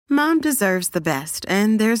Mom deserves the best,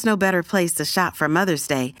 and there's no better place to shop for Mother's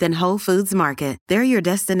Day than Whole Foods Market. They're your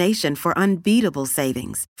destination for unbeatable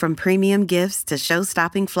savings, from premium gifts to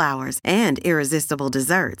show-stopping flowers and irresistible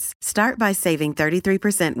desserts. Start by saving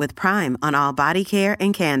 33% with Prime on all body care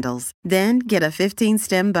and candles. Then get a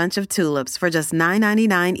 15-stem bunch of tulips for just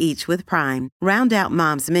 $9.99 each with Prime. Round out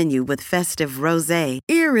Mom's menu with festive rosé,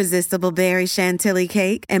 irresistible berry chantilly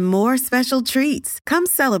cake, and more special treats. Come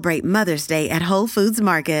celebrate Mother's Day at Whole Foods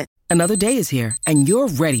Market. Another day is here, and you're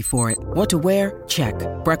ready for it. What to wear? Check.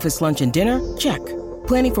 Breakfast, lunch, and dinner? Check.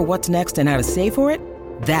 Planning for what's next and how to save for it?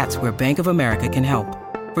 That's where Bank of America can help.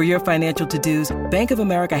 For your financial to-dos, Bank of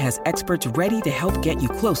America has experts ready to help get you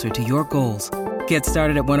closer to your goals. Get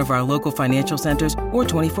started at one of our local financial centers or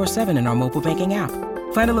 24/7 in our mobile banking app.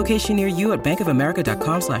 Find a location near you at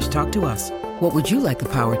bankofamerica.com/talktous. What would you like the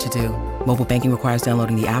power to do? Mobile banking requires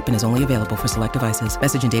downloading the app and is only available for select devices.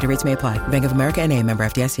 Message and data rates may apply. Bank of America N.A., member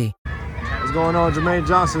FDIC. What's going on? Jermaine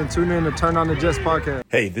Johnson. Tune in to Turn on the Jets podcast.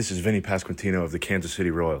 Hey, this is Vinny Pasquantino of the Kansas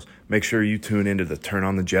City Royals. Make sure you tune into the Turn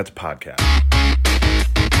on the Jets podcast.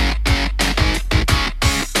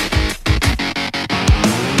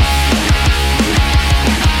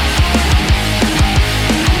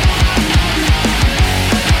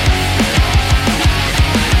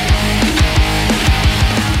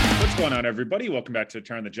 Everybody, welcome back to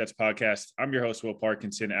Turn on the Jets podcast. I'm your host, Will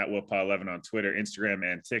Parkinson, at WillPaw11 on Twitter, Instagram,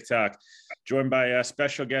 and TikTok. Joined by a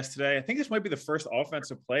special guest today. I think this might be the first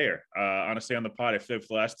offensive player, honestly, on the pod. I feel like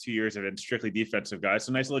for the last 2 years have been strictly defensive guys.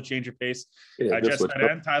 So nice little change of pace. Jets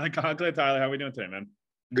fan, Tyler Conklin. Tyler, how are we doing today, man?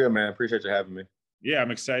 Good, man. Appreciate you having me. Yeah,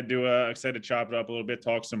 I'm excited to chop it up a little bit,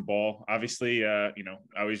 talk some ball. Obviously, I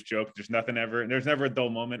always joke there's never a dull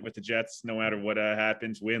moment with the Jets, no matter what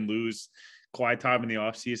happens, win, lose. Quiet time in the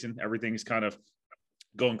off season, everything's kind of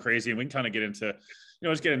going crazy, and we can kind of get into,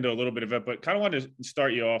 let's get into a little bit of it. But kind of wanted to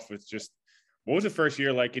start you off with just what was the first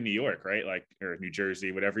year like in New York, right? Like, or New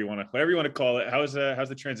Jersey, whatever you want to call it. How's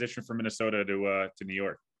the transition from Minnesota to New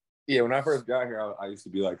York? Yeah, when I first got here, I used to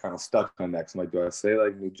be like kind of stuck on that. I'm like, do I say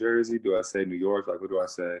like New Jersey? Do I say New York? Like, what do I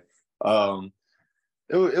say?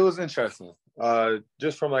 It was interesting.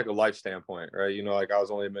 Just from like a life standpoint, right? Like I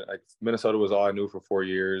was only like Minnesota was all I knew for 4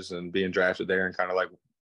 years, and being drafted there and kind of like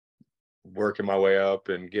working my way up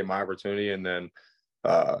and get my opportunity. And then,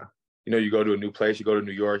 you go to a new place, you go to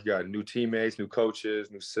New York, you got new teammates, new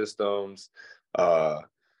coaches, new systems,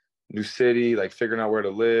 new city, like figuring out where to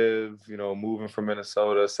live, moving from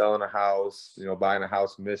Minnesota, selling a house, buying a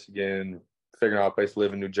house in Michigan, figuring out a place to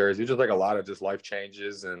live in New Jersey. It's just like a lot of just life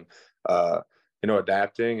changes and,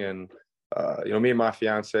 adapting. And, me and my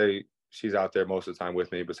fiance, she's out there most of the time with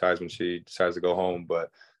me besides when she decides to go home. But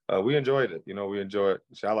we enjoyed it. We enjoy it.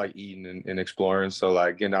 So I like eating and exploring. So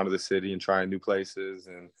like getting out of the city and trying new places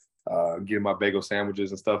and getting my bagel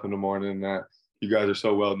sandwiches and stuff in the morning that you guys are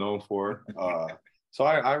so well known for. So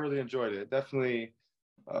I really enjoyed it. It definitely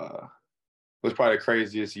was probably the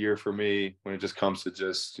craziest year for me when it just comes to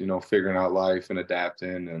just, figuring out life and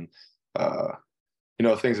adapting and,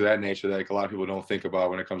 things of that nature that like a lot of people don't think about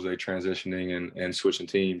when it comes to like transitioning and switching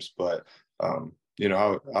teams. But, I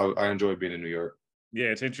enjoy being in New York. Yeah,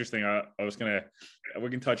 it's interesting. We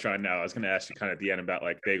can touch on now. I was going to ask you kind of at the end about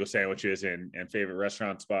like bagel sandwiches and favorite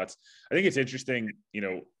restaurant spots. I think it's interesting,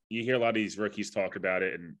 you hear a lot of these rookies talk about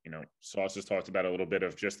it, and, Sauce has talked about a little bit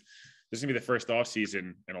of just, this is going to be the first off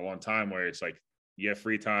season in a long time where it's like, you have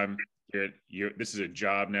free time. This is a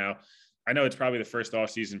job now. I know it's probably the first off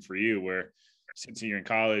season for you where, since you're in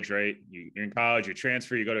college, right? You're in college, you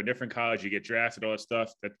transfer, you go to a different college, you get drafted, all that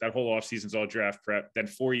stuff. That whole offseason's all draft prep. Then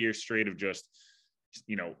 4 years straight of just,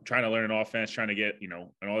 trying to learn an offense, trying to get, and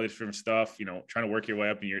all this different stuff, trying to work your way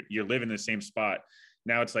up, and you're living in the same spot.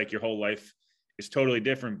 Now it's like your whole life is totally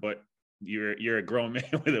different, but you're a grown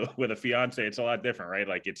man with a fiance. It's a lot different, right?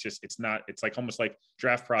 Like it's like almost like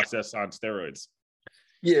draft process on steroids.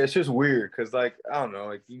 Yeah, it's just weird because, like, I don't know,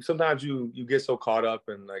 like sometimes you get so caught up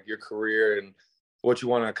in like your career and what you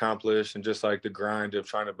want to accomplish and just like the grind of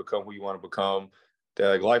trying to become who you want to become that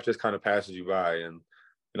like life just kind of passes you by. And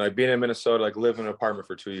like being in Minnesota, like living in an apartment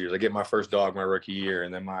for 2 years, I get my first dog my rookie year,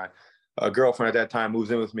 and then my girlfriend at that time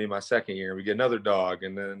moves in with me my second year, and we get another dog,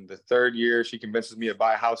 and then the third year she convinces me to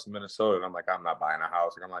buy a house in Minnesota, and I'm like, I'm not buying a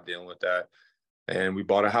house, like I'm not dealing with that. And we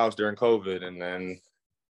bought a house during COVID, and then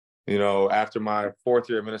after my fourth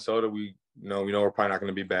year in Minnesota, we we're probably not going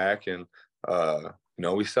to be back. And,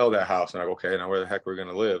 we sell that house and like, okay, now where the heck we're going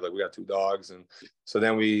to live? Like we got 2 dogs. And so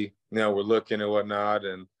then we, we're looking and whatnot.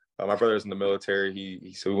 And my brother's in the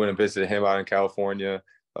military. So we went and visited him out in California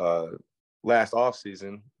last off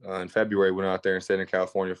season in February. We went out there and stayed in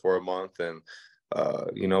California for a month. And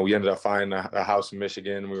we ended up finding a house in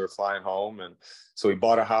Michigan. We were flying home, and so we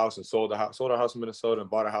bought a house and sold our house in Minnesota and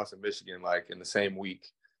bought a house in Michigan like in the same week.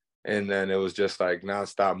 And then it was just like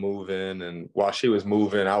nonstop moving. And while she was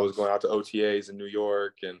moving, I was going out to OTAs in New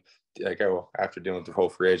York, and after dealing with the whole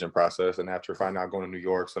free agent process and after finding out going to New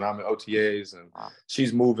York. So now I'm in OTAs and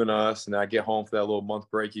she's moving us, and I get home for that little month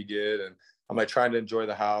break you get, and I'm like trying to enjoy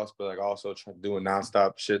the house, but like also doing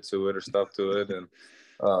nonstop shit to it or stuff to it. And,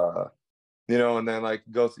 and then like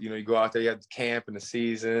you go out there, you have camp in the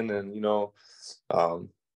season and,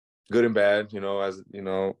 good and bad,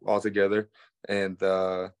 all together. And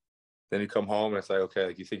then you come home and it's like, okay,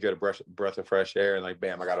 like you think you get a breath of fresh air, and like,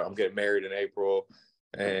 bam, I'm getting married in April.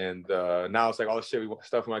 And now it's like all the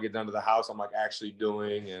stuff when I get done to the house, I'm like actually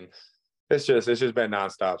doing, and it's just been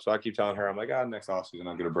nonstop. So I keep telling her, I'm like, next offseason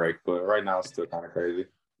I'll get a break, but right now it's still kind of crazy.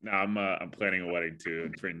 No, I'm planning a wedding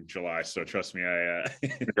too in July, so trust me,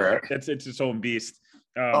 it's its own beast.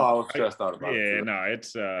 I was stressed out about it. Yeah, no,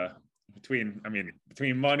 it's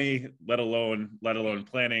between money, let alone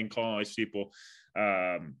planning, calling all these people.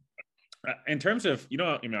 In terms of,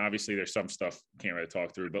 obviously there's some stuff can't really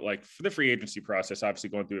talk through, but like for the free agency process,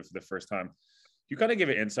 obviously going through it for the first time, you kind of give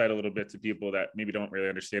an insight a little bit to people that maybe don't really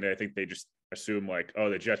understand it. I think they just assume like,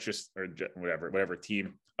 oh, the Jets or whatever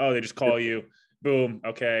team, oh, they just call you, boom,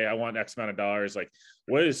 okay, I want X amount of dollars. Like,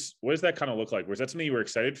 what does that kind of look like? Was that something you were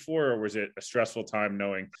excited for, or was it a stressful time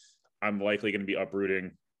knowing I'm likely going to be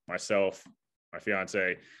uprooting myself, my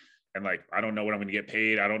fiance, and like, I don't know what I'm going to get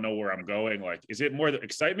paid. I don't know where I'm going. Like, is it more the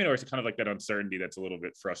excitement, or is it kind of like that uncertainty that's a little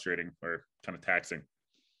bit frustrating or kind of taxing?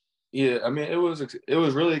 Yeah, I mean, it was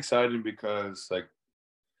really exciting because like,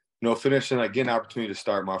 finishing, like getting an opportunity to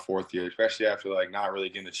start my fourth year, especially after like not really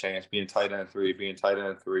getting a chance, being tight end three,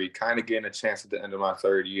 kind of getting a chance at the end of my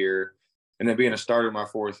third year, and then being a starter in my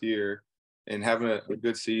fourth year and having a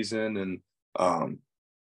good season, and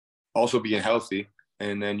also being healthy.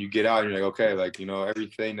 And then you get out and you're like, okay, like,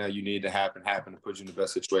 everything that you need to happen to put you in the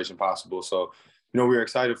best situation possible. So, we were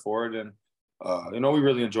excited for it. And, we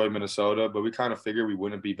really enjoyed Minnesota, but we kind of figured we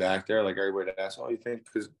wouldn't be back there. Like everybody asked, oh, you think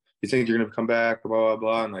you're going to come back, blah, blah,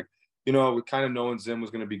 blah. And like, we kind of knowing Zim was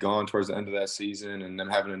going to be gone towards the end of that season, and then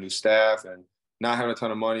having a new staff and not having a ton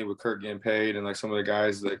of money with Kirk getting paid and like some of the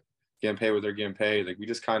guys like getting paid what they're getting paid. Like we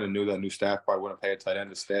just kind of knew that new staff probably wouldn't pay a tight end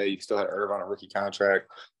to stay. You still had Irv on a rookie contract.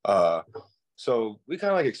 So we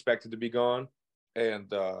kind of like expected to be gone. And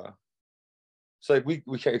so like we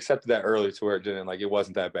accepted that early to where it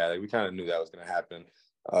wasn't that bad. Like we kind of knew that was going to happen.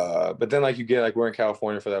 But then like you get like we're in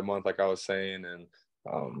California for that month, like I was saying, and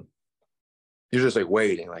you're just like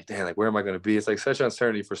waiting, like, damn, like where am I going to be? It's like such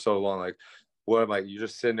uncertainty for so long. Like you're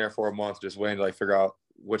just sitting there for a month just waiting to like figure out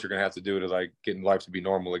what you're going to have to do to like getting life to be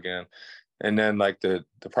normal again. And then like the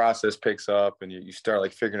process picks up and you start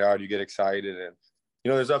like figuring it out, you get excited, and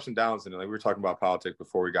there's ups and downs in it. Like we were talking about politics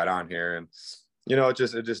before we got on here, and it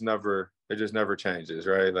just never changes,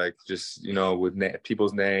 right? Like just with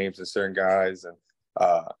people's names and certain guys, and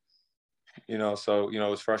so it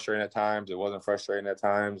was frustrating at times. It wasn't frustrating at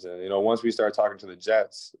times, and once we started talking to the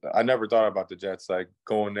Jets, I never thought about the Jets like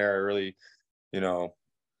going there really,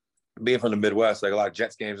 being from the Midwest, like a lot of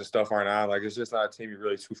Jets games and stuff aren't on. Like it's just not a team you're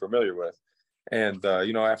really too familiar with. And,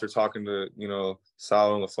 after talking to,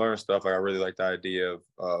 Saleh and LaFleur and stuff, like I really like the idea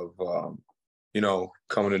of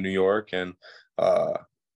coming to New York. And,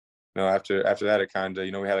 after that, it kind of,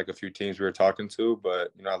 we had like a few teams we were talking to,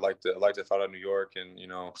 but, I liked the thought of New York and,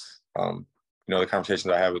 the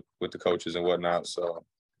conversations I have with the coaches and whatnot. So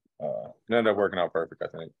it ended up working out perfect,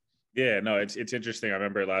 I think. Yeah, no, it's interesting. I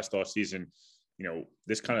remember last off season,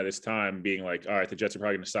 this time being like, all right, the Jets are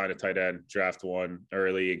probably going to sign a tight end, draft one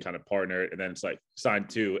early and kind of partner. And then it's like sign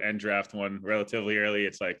two and draft one relatively early.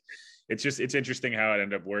 It's like, it's interesting how it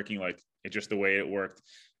ended up working. Like it's just the way it worked.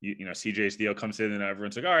 CJ's deal comes in and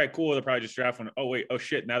everyone's like, all right, cool. They'll probably just draft one. Oh wait. Oh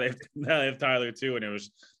shit. Now they have Tyler too. And it was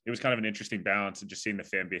kind of an interesting balance and just seeing the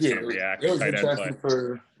fan base kind of react. It was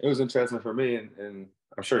interesting for me and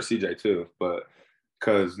I'm sure CJ too, but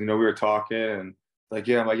cause we were talking and,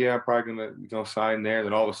 I'm probably gonna sign there. And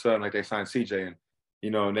then all of a sudden, like they signed CJ,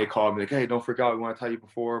 and they called me like, hey, don't forget, we want to tell you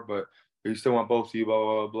before, but we still want both of you, blah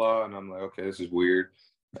blah blah. And I'm like, okay, this is weird.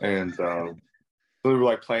 And so we were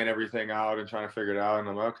like playing everything out and trying to figure it out. And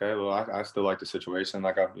I'm like, okay, well, I still like the situation.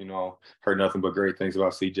 Like I've heard nothing but great things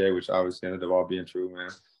about CJ, which obviously ended up all being true,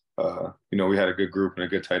 man. We had a good group and a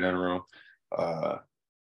good tight end room. And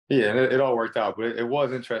it all worked out. But it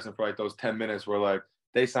was interesting for like those 10 minutes where like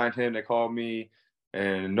they signed him, they called me.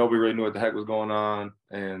 And nobody really knew what the heck was going on.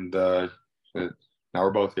 And now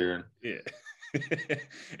we're both here. Yeah.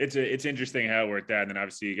 It's interesting how it worked out. And then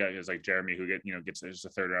obviously you got guys like Jeremy who gets just a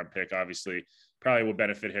 3rd round pick, obviously probably will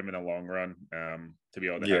benefit him in the long run, to be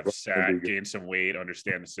able to have sat, gain some weight,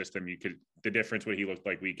 understand the system. The difference what he looked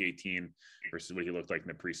like week 18 versus what he looked like in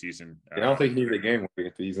the preseason. I don't think he needs a game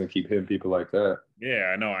if he's going to keep hitting people like that.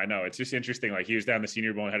 Yeah, I know. It's just interesting. Like he was down the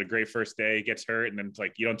Senior Bowl and had a great first day, gets hurt, and then it's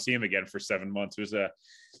like you don't see him again for 7 months. It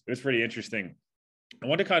was pretty interesting. I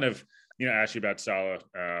want to kind of, ask you about Saleh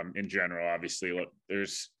in general. Obviously, look,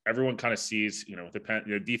 everyone kind of sees,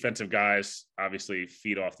 the defensive guys obviously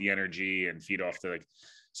feed off the energy and feed off the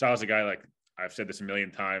Saleh's a guy, like I've said this a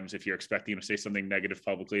million times. If you're expecting him to say something negative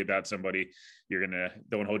publicly about somebody,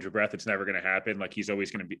 don't hold your breath. It's never going to happen. Like he's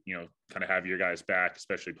always going to be, kind of have your guys back,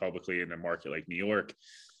 especially publicly in a market like New York.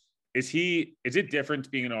 Is it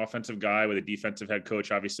different being an offensive guy with a defensive head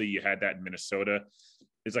coach? Obviously you had that in Minnesota.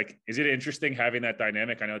 Is it interesting having that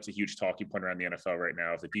dynamic? I know it's a huge talking point around the NFL right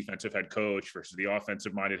now of the defensive head coach versus the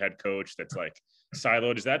offensive minded head coach that's like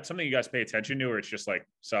siloed. Is that something you guys pay attention to, or it's just like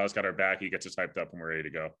Saleh's got our back, he gets us hyped up and we're ready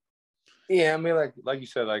to go? Yeah, I mean, like you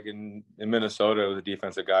said, like in Minnesota, it was a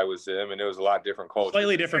defensive guy with Zim, and it was a lot different culture.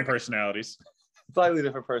 Slightly different personalities.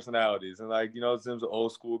 And like, Zim's an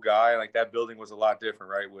old school guy. Like that building was a lot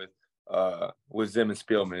different, right? With Zim and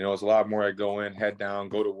Spielman, it was a lot more like go in, head down,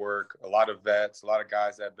 go to work. A lot of vets, a lot of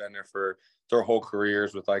guys that have been there for their whole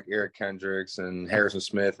careers, with like Eric Kendricks and Harrison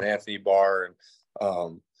Smith, and Anthony Barr, and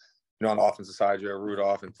on the offensive side, Jared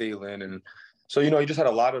Rudolph and Thielen, and so you just had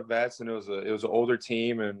a lot of vets, and it was an older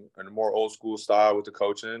team and a more old school style with the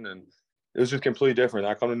coaching, and it was just completely different.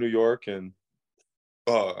 I come to New York, and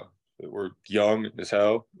we're young as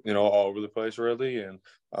hell, all over the place really, and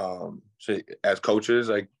so as coaches,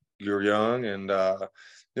 like, you're young, and the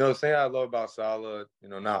thing I love about Saleh,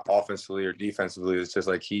 not offensively or defensively, is just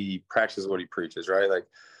like he practices what he preaches, right? Like,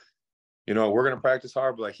 we're gonna practice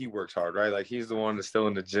hard, but like he works hard, right? Like he's the one that's still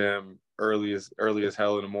in the gym early as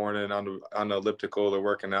hell in the morning on the elliptical, or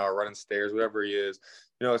working out, or running stairs, whatever he is.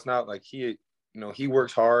 It's not like he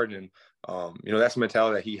works hard, and that's the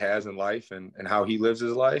mentality that he has in life, and how he lives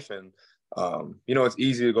his life, and it's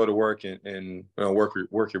easy to go to work and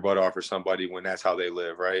work your butt off for somebody when that's how they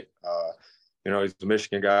live, right? He's a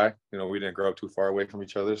Michigan guy. We didn't grow up too far away from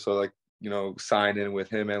each other, so like, signed in with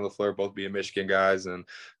him and LaFleur both being Michigan guys, and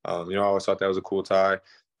I always thought that was a cool tie.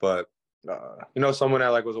 But someone that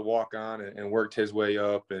like was a walk-on and worked his way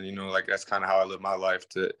up, and like that's kind of how I live my life,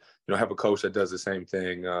 to have a coach that does the same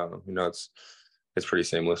thing. It's pretty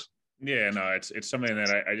seamless. Yeah, no, it's something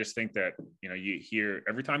that I just think that, you hear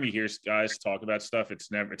every time you hear guys talk about stuff,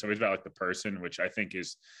 it's always about like the person, which I think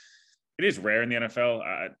is rare in the NFL.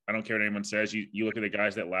 I don't care what anyone says. You look at the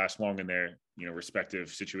guys that last long in their, respective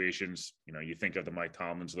situations, you think of the Mike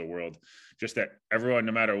Tomlins of the world, just that everyone,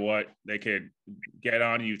 no matter what, they could get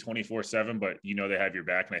on you 24/7, but they have your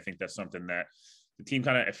back. And I think that's something that the team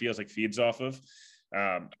kind of, it feels like, feeds off of.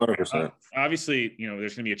 100%. Obviously,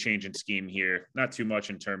 there's going to be a change in scheme here. Not too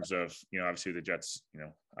much in terms of, obviously the Jets,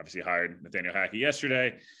 obviously hired Nathaniel Hackett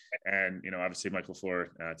yesterday, and obviously Michael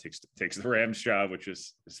LaFleur takes the Rams job, which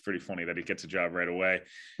is pretty funny that he gets a job right away.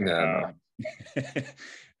 Yeah.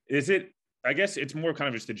 I guess it's more kind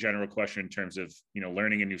of just a general question in terms of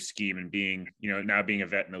learning a new scheme and being now being a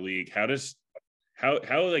vet in the league. How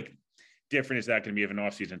like different is that going to be of an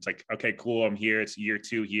offseason? It's like, okay, cool, I'm here. It's year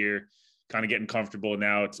 2 here. Kind of getting comfortable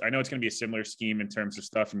now. I know it's going to be a similar scheme in terms of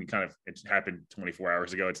stuff, and it happened 24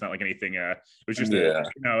 hours ago. It's not like anything. It was just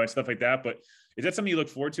and stuff like that. But is that something you look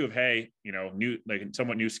forward to? Of hey, new, like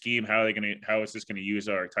somewhat new scheme. How is this going to use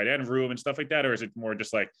our tight end room and stuff like that, or is it more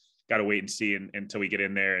just like got to wait and see until we get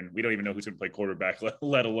in there and we don't even know who's going to play quarterback,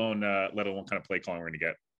 let alone kind of play calling we're going to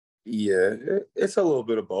get? Yeah, it's a little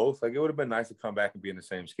bit of both. Like it would have been nice to come back and be in the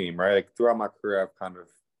same scheme, right? Like throughout my career, I've kind of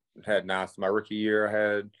had nonsense. My rookie year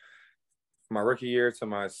to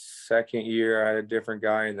my second year, I had a different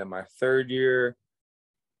guy. And then my third year,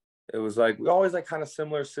 it was like, we always like kind of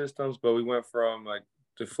similar systems, but we went from like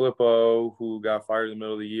to Flippo, who got fired in the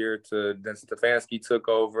middle of the year, to then Stefanski took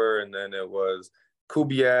over. And then it was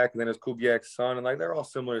Kubiak, and then it's Kubiak's son. And like, they're all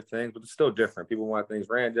similar things, but it's still different. People want things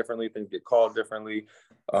ran differently, things get called differently.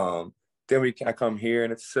 Then I come here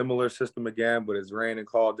and it's a similar system again, but it's ran and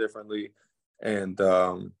called differently. And,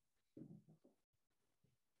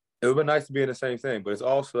 it would be nice to be in the same thing, but it's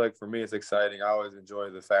also like, for me, it's exciting. I always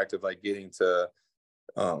enjoy the fact of like getting to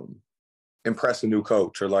impress a new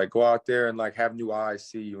coach, or like go out there and like have new eyes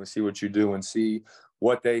see you and see what you do and see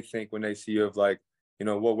what they think when they see you, of like,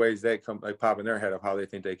 what ways they come like pop in their head of how they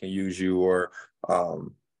think they can use you, or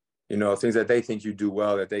things that they think you do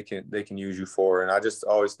well that they can use you for. And I just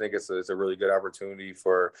always think it's a really good opportunity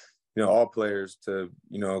for all players to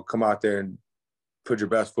come out there and put your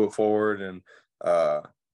best foot forward and,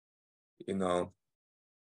 you know,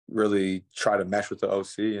 really try to mesh with the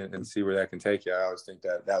OC and see where that can take you. I always think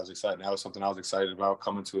that was exciting. That was something I was excited about,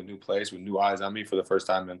 coming to a new place with new eyes on me for the first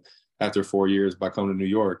time and after 4 years by coming to New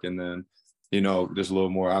York. And then, you know, there's a little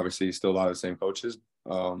more, obviously still a lot of the same coaches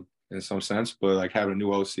in some sense, but like having a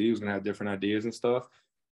new OC who's going to have different ideas and stuff.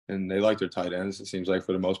 And they like their tight ends, it seems like,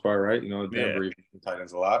 for the most part, right? You know, Denver tight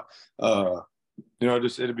ends a lot. You know,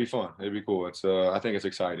 just it'd be fun. It'd be cool. It's I think it's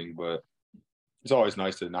exciting, but it's always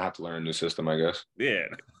nice to not have to learn a new system, I guess. Yeah.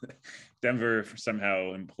 Denver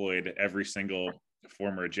somehow employed every single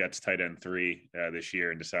former Jets tight end 3 this year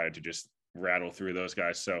and decided to just rattle through those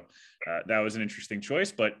guys. So that was an interesting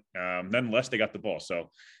choice, but nonetheless, they got the ball. So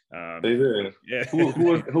they did. Yeah.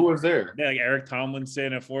 Who was there? Yeah, like Eric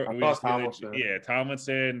Tomlinson. Tomlinson. Yeah,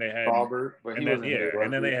 Tomlinson. They had Robert, but and then,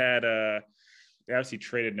 and then they had they obviously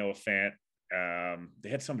traded Noah Fant. They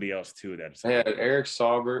had somebody else too. They had Eric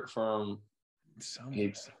Saubert from.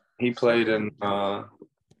 He played in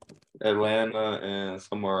Atlanta and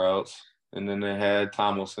somewhere else, and then they had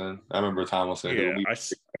Tomlinson. I remember Tomlinson. Yeah,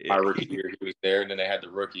 my rookie year, he was there, and then they had the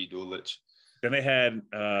rookie Dulich. Then they had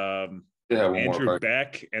Andrew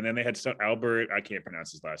Beck, and then they had Albert. I can't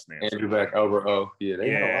pronounce his last name. Andrew Beck, Albert. Oh, yeah, they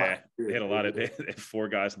had a lot. They had a lot of. They had 4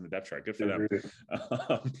 guys in the depth chart. Good for them.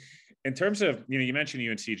 In terms of, you know, you mentioned you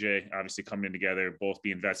and CJ obviously coming in together, both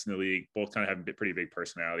being vets in the league, both kind of having pretty big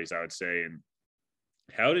personalities, I would say. And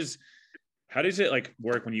how does it like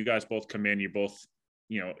work when you guys both come in? You're both,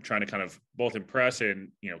 you know, trying to kind of both impress and,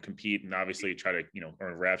 you know, compete and obviously try to, you know,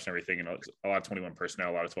 earn reps and everything. And a lot of 21 personnel,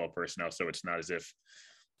 a lot of 12 personnel. So it's not as if,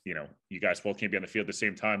 you know, you guys both can't be on the field at the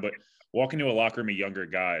same time. But walking into a locker room of younger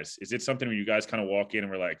guys, is it something where you guys kind of walk in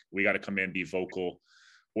and we're like, we got to come in, be vocal?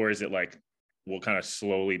 Or is it like, we'll kind of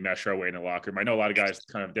slowly mesh our way in the locker room? I know a lot of guys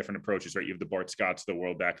kind of different approaches, right? You have the Bart Scotts of the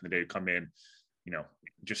world back in the day who come in, you know,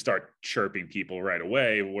 just start chirping people right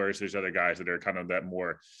away. Whereas there's other guys that are kind of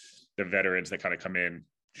the veterans that kind of come in,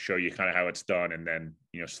 show you kind of how it's done, and then,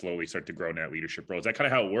 you know, slowly start to grow in that leadership role. Is that kind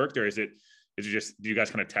of how it worked? Or is it just, do you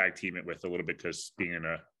guys kind of tag team it with a little bit because being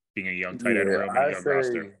a young tight end room, a young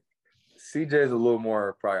roster? CJ is a little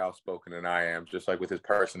more probably outspoken than I am, just like with his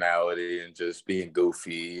personality and just being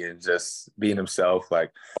goofy and just being himself.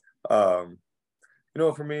 Like, you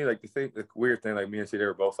know, for me, like the weird thing, like me and CJ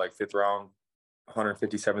were both like 5th round,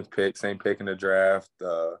 157th pick, same pick in the draft,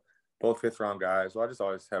 both 5th round guys. So I just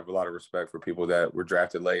always have a lot of respect for people that were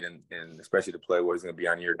drafted late and especially to play what is going to be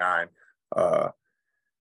on year 9.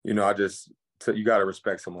 You know, you got to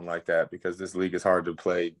respect someone like that because this league is hard to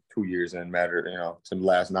play 2 years and matter, you know, to the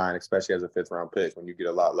last 9, especially as a 5th round pick when you get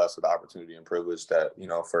a lot less of the opportunity and privilege that, you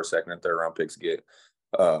know, 1st, 2nd, and 3rd round picks get.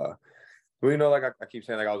 But, you know, like I keep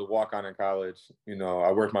saying, like I was a walk-on in college, you know,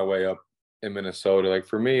 I worked my way up in Minnesota. Like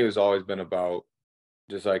for me, it was always been about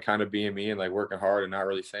just like kind of being me and like working hard and not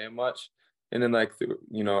really saying much. And then like,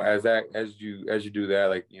 you know, as you do that,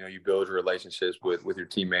 like, you know, you build your relationships with your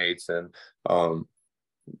teammates and,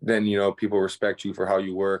 then, you know, people respect you for how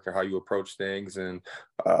you work or how you approach things. And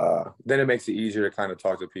then it makes it easier to kind of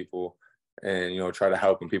talk to people and, you know, try to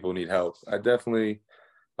help when people need help. I definitely,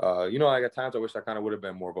 you know, like at times I wish I kind of would have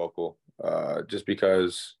been more vocal just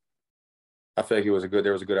because I feel like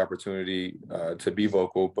there was a good opportunity to be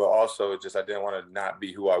vocal, but also just I didn't want to not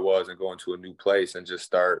be who I was and go into a new place and just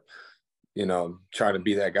start, you know, trying to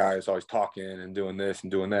be that guy who's always talking and doing this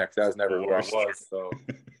and doing that, because that was never who I was. So,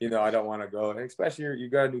 you know, I don't want to go, and especially you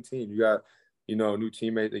got a new team, you got, you know, a new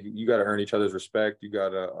teammate, you got to earn each other's respect. You got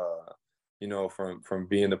to, you know, from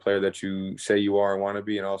being the player that you say you are and want to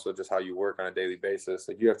be, and also just how you work on a daily basis.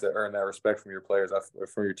 Like you have to earn that respect from your players,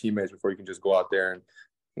 from your teammates, before you can just go out there and,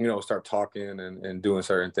 you know, start talking and doing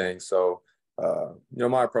certain things. So, you know,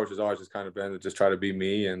 my approach has always just kind of been to just try to be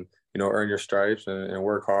me and, you know, earn your stripes and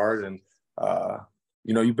work hard. And,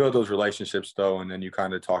 you know, you build those relationships though, and then you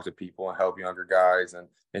kind of talk to people and help younger guys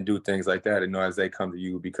and do things like that, and, you know, as they come to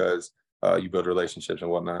you because you build relationships and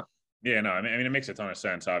whatnot. Yeah, no, I mean, it makes a ton of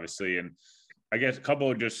sense, obviously. And I guess a couple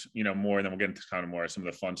of just, you know, more, and then we'll get into kind of more of some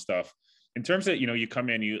of the fun stuff. In terms of, you know, you come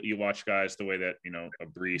in, you watch guys the way that, you know, a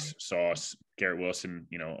Breece, Sauce, Garrett Wilson,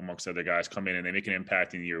 you know, amongst other guys come in and they make an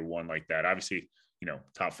impact in year one like that. Obviously, you know,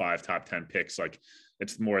 top 5, top 10 picks, like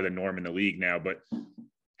it's more the norm in the league now. But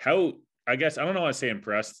how, I guess, I don't know how to say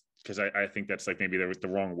impressed, because I think that's like maybe the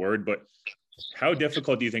wrong word, but how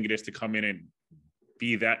difficult do you think it is to come in and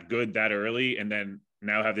be that good that early and then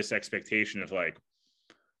now have this expectation of like,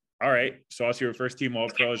 all right, Sauce, you're first team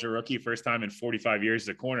All-Pro as a rookie, first time in 45 years as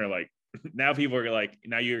a corner. Like now people are like,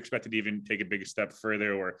 now you're expected to even take a bigger step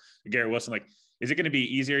further. Or Garrett Wilson, like, is it going to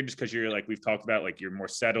be easier just because you're like, we've talked about, like, you're more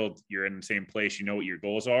settled, you're in the same place, you know what your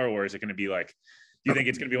goals are? Or is it going to be like, you think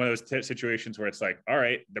it's going to be one of those situations where it's like, all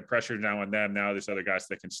right, the pressure's now on them. Now there's other guys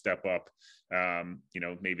that can step up.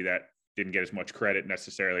 Maybe that didn't get as much credit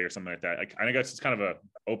necessarily or something like that. Like, I guess it's kind of a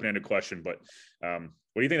open-ended question, but what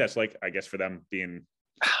do you think that's like, I guess, for them being?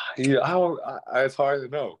 Yeah, it's hard to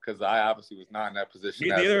know because I obviously was not in that position.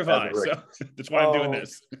 Neither have I. So that's why I'm doing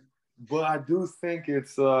this. But I do think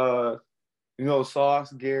it's, Sauce,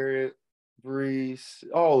 Garrett, Brees,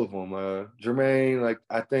 all of them, Jermaine. Like,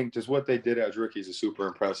 I think just what they did as rookies is super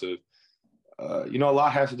impressive. A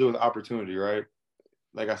lot has to do with opportunity, right?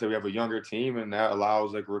 Like I said, we have a younger team, and that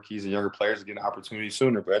allows like rookies and younger players to get an opportunity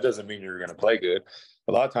sooner. But that doesn't mean you're going to play good.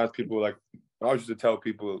 A lot of times, people I always used to tell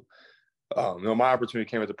people, my opportunity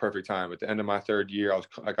came at the perfect time. At the end of my third year,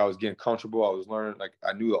 I was getting comfortable. I was learning, like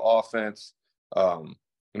I knew the offense.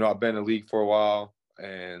 I've been in the league for a while,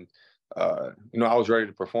 and I was ready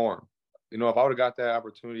to perform. If I would have got that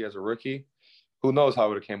opportunity as a rookie, who knows how it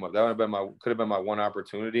would have came up? That could have been my one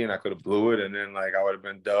opportunity, and I could have blew it, and then like I would have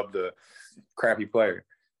been dubbed a crappy player.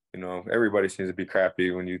 Everybody seems to be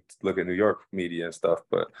crappy when you look at New York media and stuff,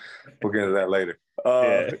 but we'll get into that later.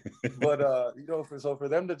 So for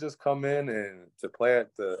them to just come in and to play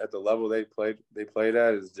at the level they played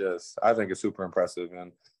at is just, I think, it's super impressive.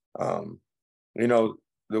 And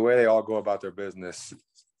the way they all go about their business,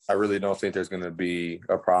 I really don't think there's going to be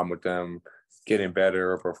a problem with them getting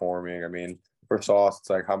better or performing. I mean, for Sauce, it's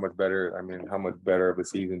like how much better of a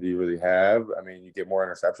season do you really have? I mean, you get more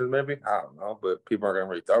interceptions maybe? I don't know, but people aren't going to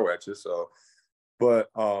really throw at you. So, but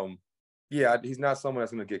he's not someone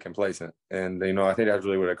that's going to get complacent. And, I think that's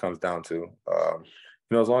really what it comes down to.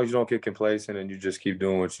 As long as you don't get complacent and you just keep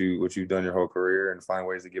doing what you've done your whole career and find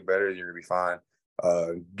ways to get better, you're going to be fine.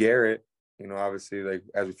 Garrett, obviously, like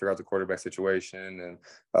as we figure out the quarterback situation and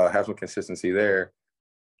have some consistency there,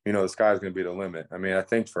 the sky's going to be the limit. I mean, I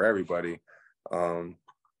think for everybody,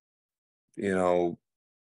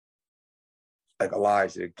 like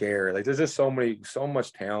Elijah, Garrett, like there's just so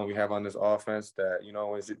much talent we have on this offense that,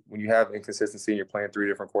 when you have inconsistency and you're playing three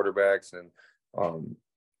different quarterbacks and,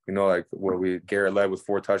 like Garrett led with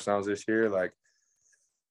 4 touchdowns this year, like,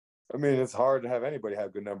 I mean, it's hard to have anybody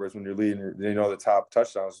have good numbers when you're leading, the top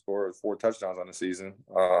touchdown scorer with 4 touchdowns on the season.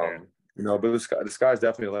 But the sky's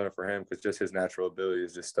definitely a limit for him because just his natural ability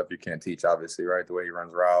is just stuff you can't teach, obviously, right? The way he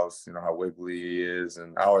runs routes, how wiggly he is.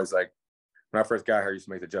 And I always when I first got here, I used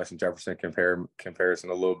to make the Justin Jefferson comparison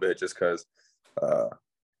a little bit just because,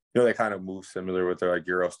 they kind of move similar with their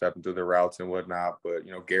Euro stepping through their routes and whatnot. But,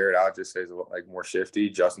 Garrett, I'd just say is more shifty.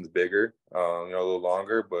 Justin's bigger, a little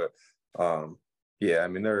longer. But, I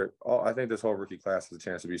mean, I think this whole rookie class has a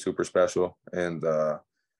chance to be super special. And,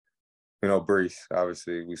 Brees,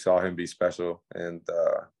 obviously, we saw him be special. And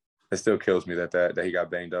it still kills me that he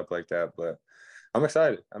got banged up like that. But I'm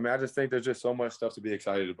excited. I mean, I just think there's just so much stuff to be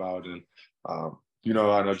excited about. And,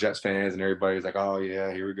 I know Jets fans and everybody's like, oh,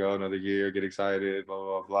 yeah, here we go, another year, get excited, blah,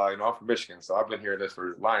 blah, blah. I'm from Michigan, so I've been hearing this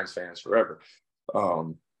for Lions fans forever.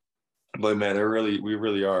 But, man, we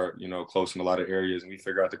really are, close in a lot of areas, and we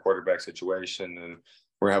figure out the quarterback situation, and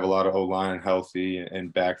we're going to have a lot of O-line healthy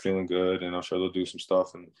and back feeling good, and I'm sure they'll do some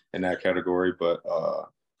stuff in that category. But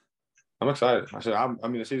I'm excited.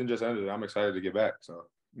 The season just ended. I'm excited to get back. So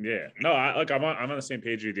yeah, no, I'm on the same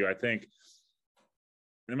page with you. I think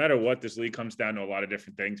no matter what, this league comes down to a lot of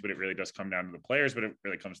different things, but it really does come down to the players. But it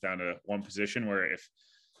really comes down to one position where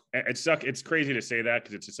it's crazy to say that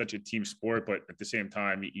because it's such a team sport, but at the same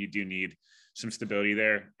time, you do need some stability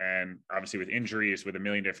there. And obviously with injuries, with a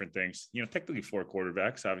million different things, technically 4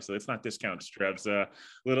 quarterbacks, obviously let's not discount Strev's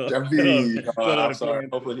little. I'm sorry.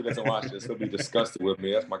 Hopefully he doesn't watch this. He'll be disgusted with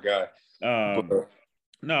me. That's my guy.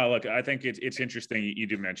 No, look, I think it's interesting. You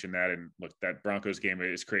do mention that, and look, that Broncos game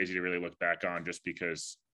is crazy to really look back on, just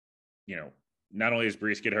because, not only does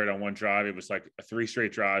Brees get hurt on one drive, it was like 3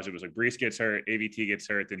 straight drives. It was like Brees gets hurt, AVT gets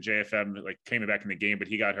hurt, then JFM came back in the game, but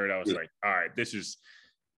he got hurt. I was like, all right, this is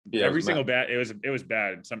every single bad. It was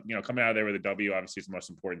bad. And some, coming out of there with a W, obviously is the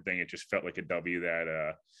most important thing. It just felt like a W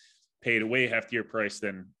that paid a way heftier price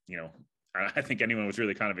than, I think anyone was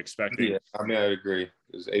really kind of expecting. Yeah, I mean, I agree.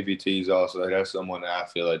 Because AVT is also, that's someone that I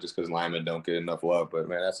feel like just because linemen don't get enough love, but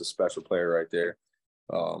man, that's a special player right there.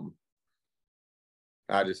 I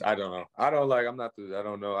don't know. I don't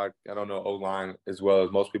know O-line as well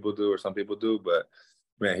as most people do or some people do, but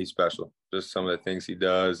man, he's special. Just some of the things he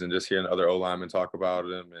does and just hearing other O-linemen talk about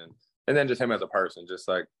him and then just him as a person, just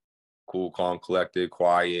like cool, calm, collected,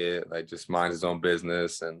 quiet, like just mind his own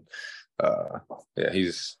business. And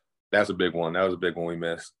that's a big one. That was a big one we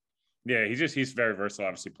missed. Yeah, he's very versatile.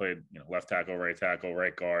 Obviously played, left tackle, right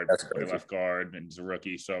guard, left guard, and he's a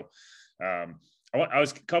rookie. So I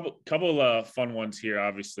was couple fun ones here.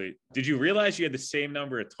 Obviously, did you realize you had the same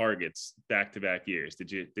number of targets back-to-back years?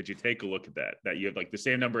 Did you take a look at that? That you had like the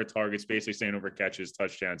same number of targets, basically same number of catches,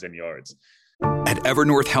 touchdowns, and yards. At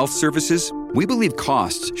Evernorth Health Services, we believe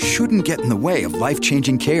costs shouldn't get in the way of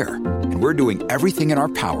life-changing care, and we're doing everything in our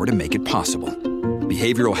power to make it possible.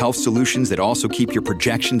 Behavioral health solutions that also keep your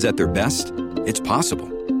projections at their best? It's possible.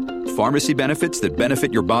 Pharmacy benefits that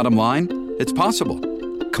benefit your bottom line? It's possible.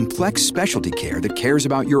 Complex specialty care that cares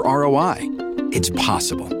about your ROI? It's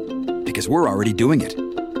possible. Because we're already doing it.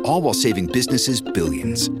 All while saving businesses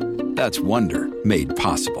billions. That's Wonder made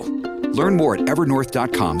possible. Learn more at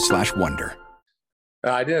evernorth.com/wonder.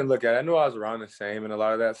 I didn't look at it. I knew I was around the same in a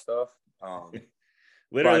lot of that stuff.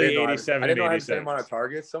 Literally 87 I didn't know I had the 86. same amount of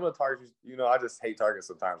targets. Some of the targets, I just hate targets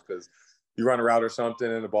sometimes because you run a route or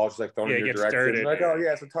something and the ball's just like thrown in your direction. You're like, oh,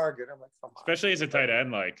 yeah, it's a target. I'm like, come on. Especially as a tight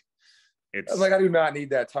end, like it's I'm like, I do not need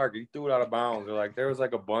that target. You threw it out of bounds. Or like there was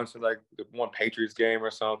like a bunch of like one Patriots game or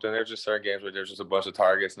something. There's just certain games where there's just a bunch of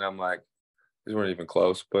targets, and I'm like, these weren't even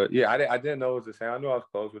close. But yeah, I didn't know it was the same. I knew I was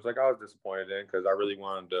close, which like I was disappointed in because I really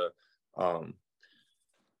wanted to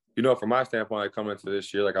from my standpoint, like coming into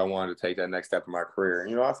this year, like I wanted to take that next step in my career.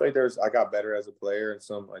 And, I feel like I got better as a player in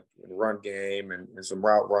some like in run game and some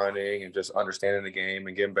route running and just understanding the game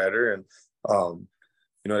and getting better. And,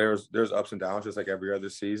 there's ups and downs just like every other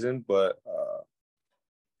season, but,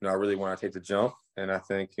 I really want to take the jump. And I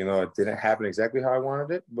think, it didn't happen exactly how I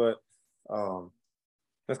wanted it, but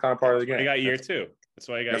that's kind of part of the game. You got year two. That's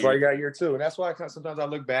why you got year two. And that's why sometimes I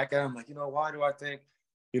look back at it, I'm like, why do I think,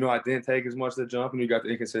 I didn't take as much of the jump, and you got the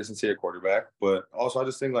inconsistency at quarterback. But also, I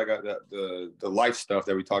just think like the life stuff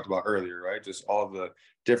that we talked about earlier, right? Just all the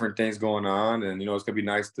different things going on, and it's gonna be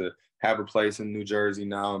nice to have a place in New Jersey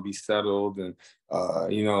now and be settled, and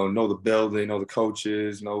know the building, know the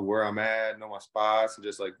coaches, know where I'm at, know my spots, and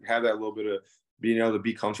just like have that little bit of being able to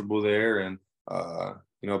be comfortable there, and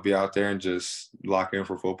be out there and just lock in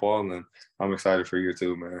for football. And then I'm excited for year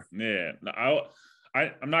two, man. Yeah,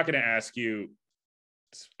 I'm not gonna ask you.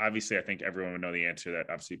 Obviously, I think everyone would know the answer that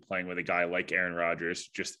obviously playing with a guy like Aaron Rodgers,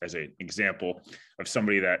 just as an example of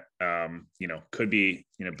somebody that, could be,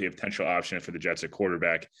 be a potential option for the Jets at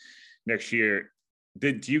quarterback next year.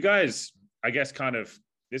 Do you guys, I guess,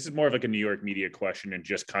 this is more of like a New York media question and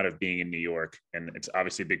just kind of being in New York. And it's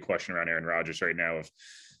obviously a big question around Aaron Rodgers right now. If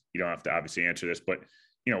you don't have to obviously answer this, but,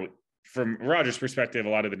 from Rodgers' perspective, a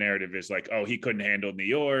lot of the narrative is like, oh, he couldn't handle New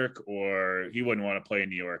York or he wouldn't want to play in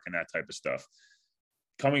New York and that type of stuff.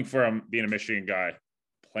 Coming from being a Michigan guy,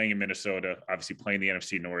 playing in Minnesota, obviously playing the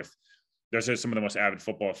NFC North, those are some of the most avid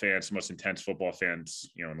football fans, most intense football fans,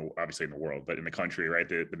 obviously in the world, but in the country, right?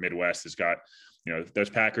 The Midwest has got,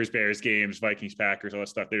 those Packers, Bears games, Vikings, Packers, all that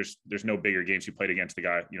stuff. There's no bigger games you played against the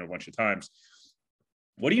guy, a bunch of times.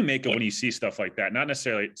 What do you make of when you see stuff like that? Not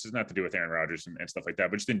necessarily, this is not to do with Aaron Rodgers and stuff like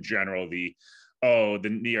that, but just in general, the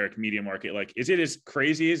New York media market, like, is it as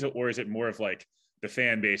crazy or is it more of like, the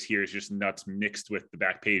fan base here is just nuts mixed with the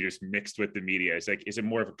back pages, mixed with the media? Is it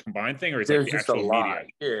more of a combined thing or is it the actual media?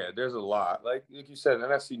 Yeah, there's a lot. Like you said, in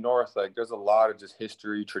NFC North, like there's a lot of just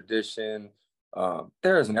history, tradition.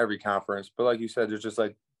 There is in every conference, but like you said, there's just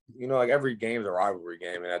like, like every game is a rivalry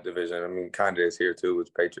game in that division. I mean, kind of is here too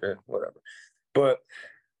with Patriot, whatever. But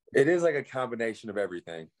it is like a combination of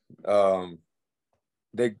everything.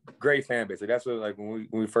 The great fan base. Like that's what like when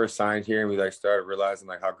we first signed here and we like started realizing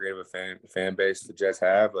like how great of a fan base the Jets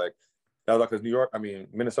have. Like that was like because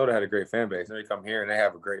Minnesota had a great fan base. And then you come here and they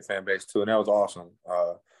have a great fan base too, and that was awesome.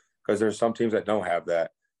 Because there's some teams that don't have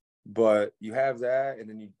that, but you have that, and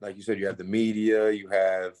then you like you said, you have the media, you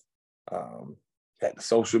have the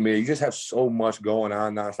social media. You just have so much going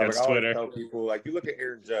on now. So like, I always tell people like you look at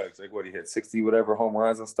Aaron Judge, like what he hit 60 whatever home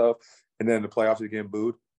runs and stuff, and then the playoffs he's getting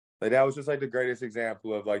booed. Like that was just like the greatest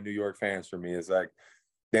example of like New York fans for me. It's like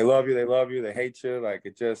they love you, they hate you. Like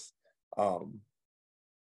it just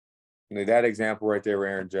that example right there,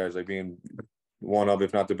 Aaron Judge, like being one of,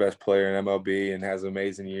 if not the best player in MLB and has an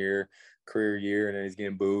amazing career year, and then he's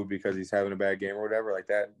getting booed because he's having a bad game or whatever. Like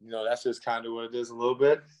that, that's just kind of what it is a little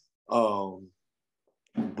bit. But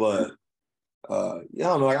I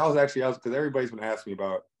don't know. Like I was because everybody's been asking me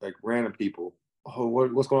about like random people. Oh,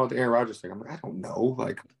 what's going on with the Aaron Rodgers thing? I'm like, I don't know.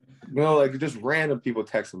 Like, like just random people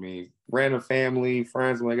texting me, random family,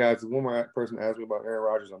 friends. I'm like, guys, one more person asked me about Aaron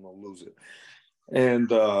Rodgers, I'm gonna lose it.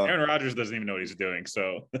 And Aaron Rodgers doesn't even know what he's doing.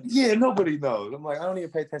 So yeah, nobody knows. I'm like, I don't even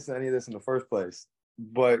pay attention to any of this in the first place.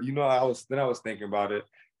 But I was thinking about it,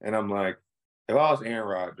 and I'm like, if I was Aaron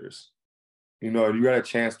Rodgers, you got a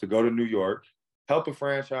chance to go to New York, help a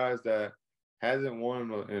franchise that hasn't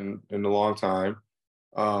won in a long time.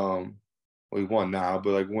 well, he won now,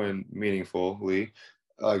 but like win meaningfully,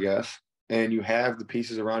 I guess. And you have the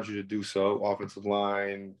pieces around you to do so: offensive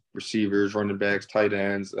line, receivers, running backs, tight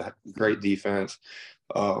ends, great defense.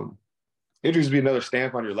 It just be another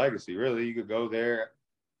stamp on your legacy. Really, you could go there,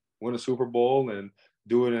 win a Super Bowl, and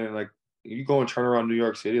do it in like you go and turn around New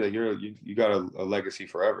York City. Like you got a legacy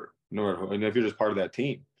forever. And if you're just part of that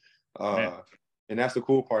team. And that's the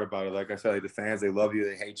cool part about it. Like I said, like the fans, they love you,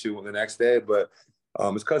 they hate you the next day, but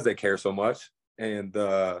it's because they care so much. And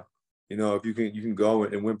if you can go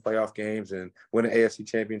and win playoff games and win an AFC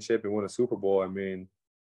championship and win a Super Bowl, I mean,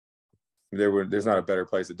 there's not a better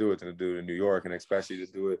place to do it than to do it in New York, and especially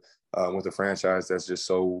to do it with a franchise that's just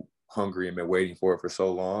so hungry and been waiting for it for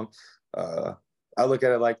so long. I look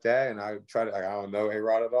at it like that, and I try to, I don't know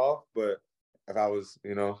A-Rod at all, but if I was,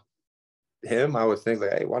 him, I would think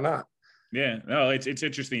like, hey, why not? Yeah, no, it's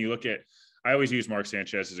interesting. You look at, I always use Mark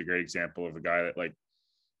Sanchez as a great example of a guy that like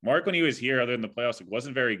Mark, when he was here, other than the playoffs, it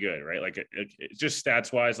wasn't very good, right? Like it just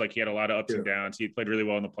stats wise, like he had a lot of ups and downs. He played really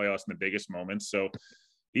well in the playoffs in the biggest moments. So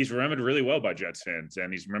he's remembered really well by Jets fans,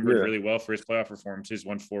 and he's remembered really well for his playoff performances,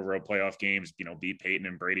 won 4 row playoff games, beat Peyton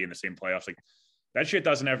and Brady in the same playoffs. Like that shit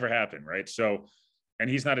doesn't ever happen, right? So, and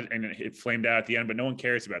he's not, and it flamed out at the end, but no one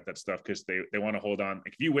cares about that stuff because they want to hold on.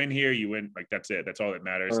 Like if you win here, you win. Like that's it. That's all that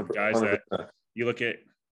matters. And guys that you look at,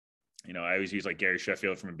 I always use like Gary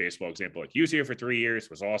Sheffield from a baseball example. Like he was here for 3 years,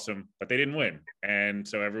 was awesome, but they didn't win. And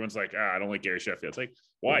so everyone's like, I don't like Gary Sheffield. It's like,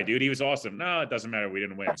 why, dude? He was awesome. No, it doesn't matter. We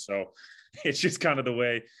didn't win. So it's just kind of the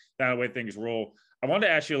way things roll. I wanted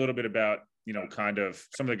to ask you a little bit about, kind of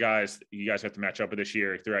some of the guys you guys have to match up with this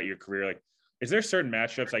year throughout your career. Like, is there certain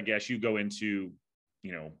matchups, I guess, you go into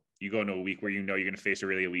a week where you're going to face a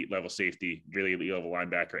really elite level safety, really elite level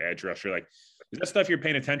linebacker, edge rusher? Like, is that stuff you're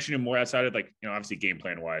paying attention to more outside of like, obviously game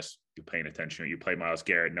plan wise, you're paying attention. You play Myles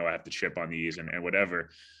Garrett, I have to chip on these and whatever.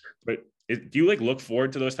 But do you like look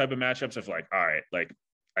forward to those type of matchups of like, all right, like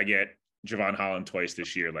I get Javon Holland twice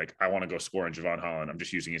this year. Like I want to go score on Javon Holland. I'm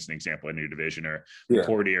just using it as an example in your division or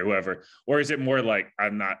Porty or whoever. Or is it more like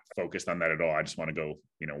I'm not focused on that at all? I just want to go,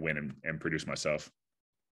 win and produce myself.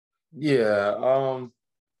 Yeah.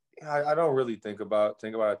 I don't really think about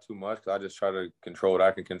it too much because I just try to control what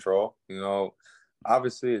I can control.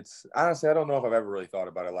 Obviously it's honestly, I don't know if I've ever really thought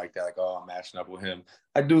about it like that. Like, oh, I'm matching up with him.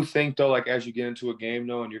 I do think though, like as you get into a game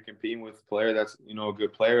though, and you're competing with a player that's, a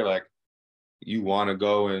good player, like you want to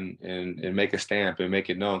go and make a stamp and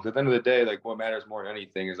make it known. Because at the end of the day, like what matters more than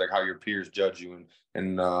anything is like how your peers judge you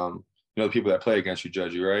and the people that play against you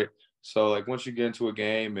judge you, right? So like once you get into a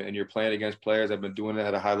game and you're playing against players that have been doing it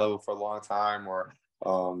at a high level for a long time, or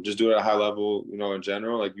just do it at a high level, in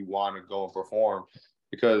general, like you want to go and perform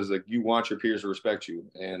because like you want your peers to respect you.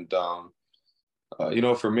 And,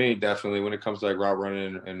 for me, definitely when it comes to like route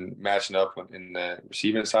running and matching up in the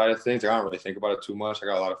receiving side of things, I don't really think about it too much. I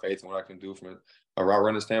got a lot of faith in what I can do from a route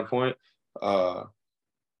running standpoint.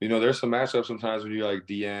 There's some matchups sometimes when you like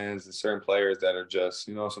DNs and certain players that are just,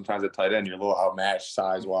 sometimes at tight end, you're a little outmatched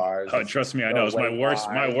size wise. Oh, trust me, I know. It's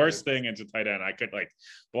my worst thing is a tight end. I could like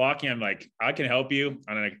blocking. I'm like, I can help you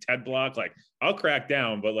on a TED block. Like I'll crack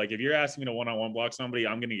down, but like if you're asking me to one-on-one block somebody,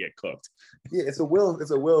 I'm going to get cooked. Yeah. It's a will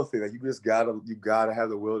thing. Like you gotta have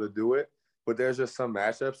the will to do it. But there's just some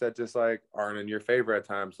matchups that just like aren't in your favor at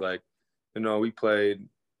times. Like, we played,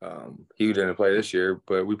 he didn't play this year,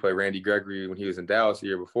 but we played Randy Gregory when he was in Dallas the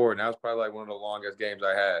year before. And that was probably like one of the longest games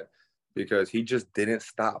I had because he just didn't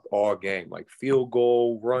stop all game, like field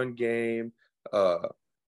goal, run game.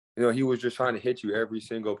 He was just trying to hit you every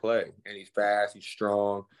single play. And he's fast, he's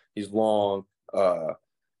strong, he's long. So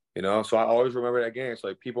I always remember that game. So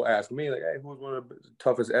like people ask me like, hey, who's one of the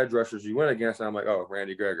toughest edge rushers you went against? And I'm like, oh,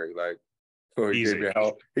 Randy Gregory. Like, he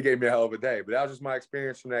gave me a hell of a day. But that was just my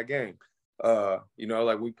experience from that game.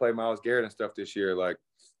 Like we play Myles Garrett and stuff this year. Like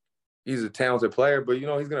he's a talented player, but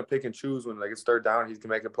he's gonna pick and choose when like it's third down, he's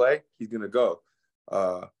gonna make a play, he's gonna go.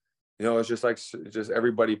 It's just like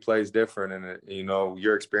everybody plays different, and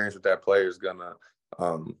your experience with that player is gonna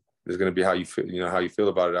be how you feel, how you feel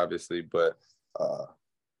about it, obviously. But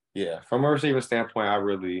from a receiving standpoint, I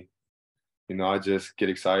really, I just get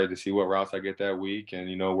excited to see what routes I get that week,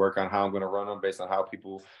 and work on how I'm gonna run them based on how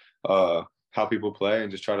people play,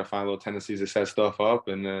 and just try to find little tendencies to set stuff up.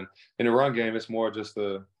 And then in the run game, it's more just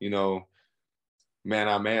the,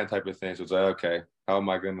 man-on-man type of thing. So it's like, okay, how am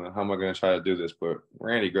I gonna try to do this? But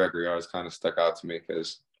Randy Gregory always kind of stuck out to me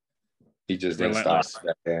because he just didn't stop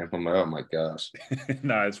that game. I'm like, oh my gosh.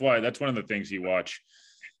 No, that's one of the things you watch.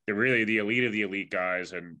 They're really the elite of the elite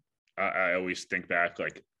guys. And I always think back,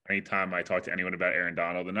 like anytime I talk to anyone about Aaron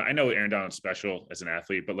Donald, and I know Aaron Donald's special as an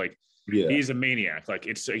athlete, but like Yeah. he's a maniac. Like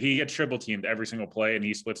he gets triple teamed every single play, and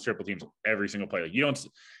he splits triple teams every single play. Like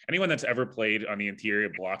anyone that's ever played on the interior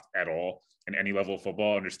blocked at all in any level of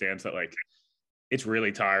football understands that like it's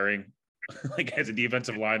really tiring, like as a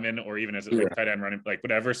defensive lineman or even as a like, tight end running, like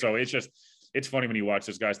whatever. So it's funny when you watch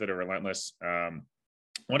those guys that are relentless. I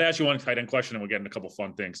want to ask you one tight end question, and we'll get into a couple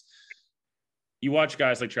fun things. You watch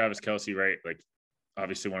guys like Travis Kelce, right? Like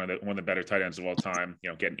obviously one of the better tight ends of all time,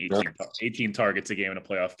 getting 18 targets a game in a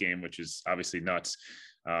playoff game, which is obviously nuts.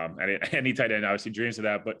 And any tight end obviously dreams of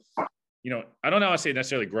that. But, I don't know how to say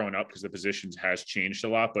necessarily growing up because the positions has changed a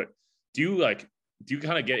lot, but do you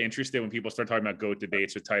kind of get interested when people start talking about GOAT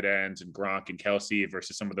debates with tight ends and Gronk and Kelce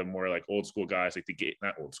versus some of the more like old school guys like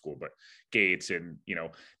not old school, but Gates and,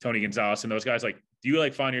 Tony Gonzalez and those guys? Like, do you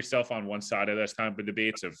like find yourself on one side of this time of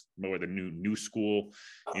debates of more the new school,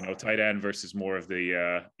 tight end versus more of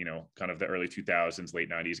the, kind of the early 2000s,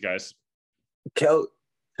 late 90s guys?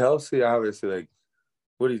 Kelce, obviously, like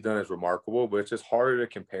what he's done is remarkable, but it's just harder to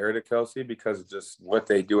compare to Kelce because of just what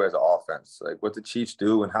they do as an offense, like what the Chiefs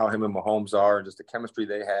do and how him and Mahomes are and just the chemistry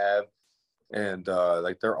they have and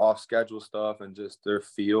like their off schedule stuff and just their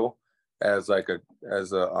feel as a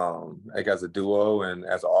duo and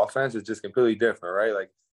as an offense is just completely different, right?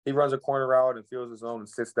 Like he runs a corner route and feels his own and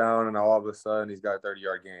sits down and all of a sudden he's got a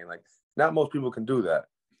 30-yard gain. Like not most people can do that.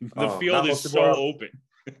 The field is so open.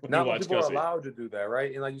 Not most people are allowed to do that,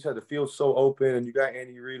 right? And like you said, the field's so open, and you got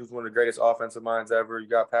Andy Reid, who's one of the greatest offensive minds ever. You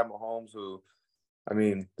got Pat Mahomes, who, I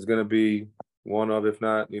mean, is going to be one of, if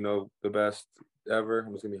not, the best ever.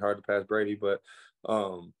 It's going to be hard to pass Brady, but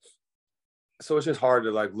so it's just hard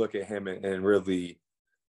to like look at him and really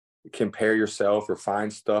compare yourself or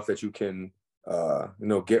find stuff that you can,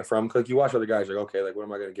 get from. Because you watch other guys, like, okay, like what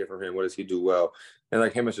am I going to get from him? What does he do well? And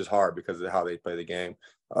like him, it's just hard because of how they play the game.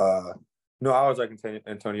 No, I was like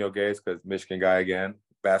Antonio Gates because Michigan guy again,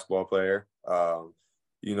 basketball player.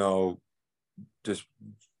 Just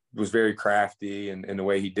was very crafty in the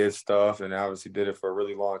way he did stuff, and obviously did it for a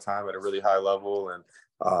really long time at a really high level. And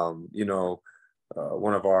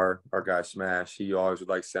one of our guys, Smash, he always would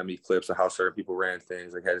like send me clips of how certain people ran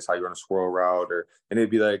things, like hey, this is how you run a swirl route, and it'd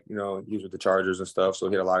be like he was with the Chargers and stuff, so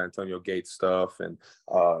he had a lot of Antonio Gates stuff, and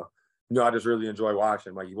I just really enjoy watching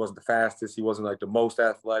him. Like he wasn't the fastest, he wasn't like the most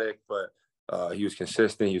athletic, but he was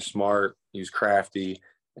consistent, he was smart, he was crafty,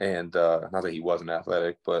 and not that he wasn't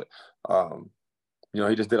athletic, but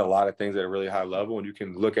he just did a lot of things at a really high level, and you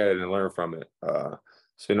can look at it and learn from it.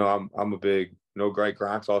 I'm a big Greg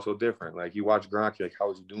Gronk's also different. Like you watch Gronk, you're like,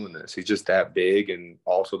 how is he doing this? He's just that big and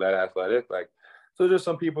also that athletic. Like so, there's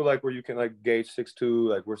some people like where you can like gauge 6'2",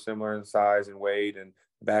 like we're similar in size and weight and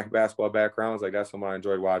basketball backgrounds. Like that's something I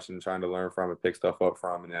enjoyed watching and trying to learn from and pick stuff up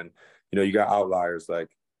from. And then you got outliers like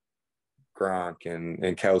Gronk and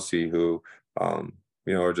Kelce who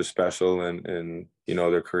are just special and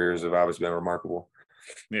their careers have obviously been remarkable.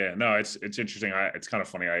 Yeah, no, it's interesting. It's kind of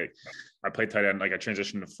funny. I played tight end, like I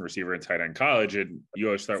transitioned from receiver and tight end in college, and you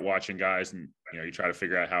always start watching guys and you try to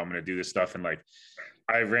figure out how I'm going to do this stuff. And like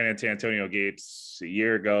I ran into Antonio Gates a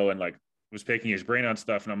year ago and like was picking his brain on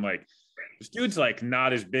stuff, and I'm like, this dude's like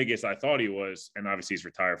not as big as I thought he was, and obviously he's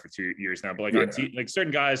retired for 2 years now. But like like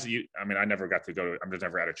certain guys, I never got to go. I'm just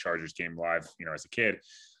never at a Chargers game live, as a kid.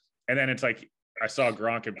 And then it's like I saw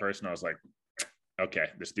Gronk in person. I was like, okay,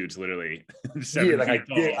 this dude's literally 7 feet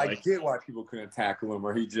tall. I get why people couldn't tackle him,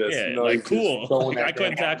 or he just cool. Like, I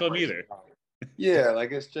couldn't tackle him either. Yeah,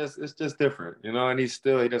 like it's just different, and he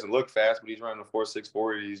doesn't look fast, but he's running a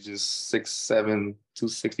 4.6 He's just 6'7",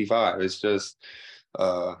 265. It's just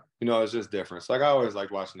it's just different. So like I always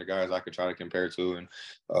like watching the guys I could try to compare to,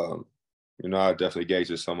 and I definitely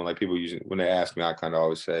Gates is someone like people usually when they ask me, I kind of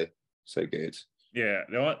always say Gates. Yeah,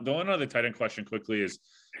 the one other tight end question quickly is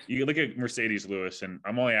you look at Mercedes Lewis, and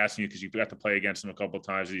I'm only asking you because you got to play against him a couple of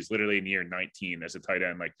times. He's literally in year 19 as a tight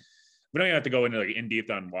end. Like we don't even have to go into like in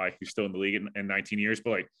depth on why he's still in the league in 19 years,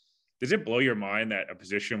 but like, does it blow your mind that a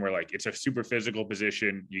position where like it's a super physical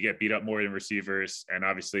position, you get beat up more than receivers, and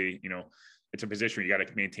obviously it's a position where you got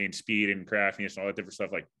to maintain speed and craftiness and all that different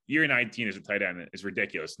stuff. Like year 19 as a tight end is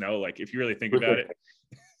ridiculous. No, like if you really think about it.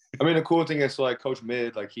 I mean, the cool thing is like Coach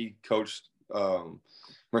Mid, like he coached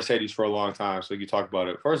Mercedes for a long time. So you talk about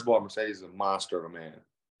it. First of all, Mercedes is a monster of a man.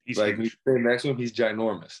 He's like next to him, he's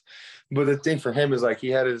ginormous. But the thing for him is like he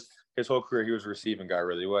had his whole career, he was a receiving guy,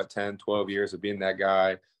 really. 10, 12 years of being that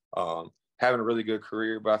guy, having a really good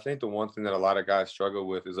career. But I think the one thing that a lot of guys struggle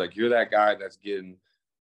with is like you're that guy that's getting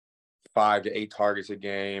 5 to 8 targets a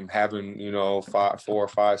game, having 4 or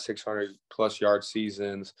 5, 600 plus yard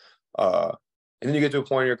seasons. And then you get to a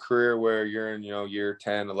point in your career where you're in, year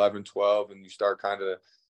 10, 11, 12, and you start kind of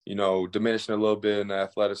diminishing a little bit in the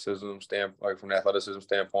athleticism from the athleticism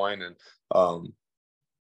standpoint. And,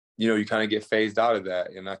 you kind of get phased out of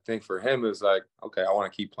that. And I think for him, it's like, okay, I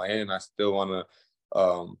want to keep playing. I still want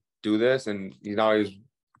to do this. And he's not always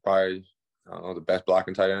probably, I don't know, the best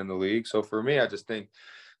blocking tight end in the league. So for me, I just think,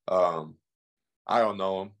 I don't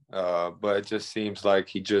know him, but it just seems like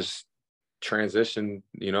he just transitioned,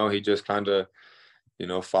 he just kind of,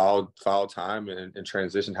 followed time and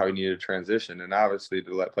transitioned how he needed to transition. And obviously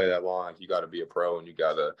to play that long, you got to be a pro and you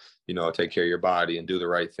got to, take care of your body and do the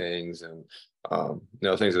right things and,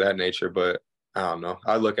 things of that nature. But I don't know.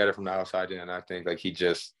 I look at it from the outside in and I think like he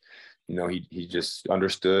just, he just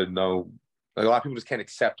understood. Like a lot of people just can't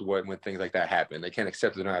accept when things like that happen. They can't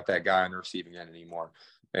accept they're not that guy on the receiving end anymore.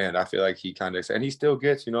 And I feel like he kind of, and he still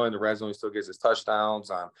gets, in the red zone, he still gets his touchdowns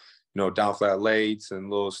on, down flat lates and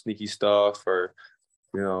little sneaky stuff or,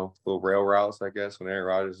 little rail routes, I guess, when Aaron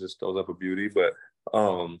Rodgers just throws up a beauty. But,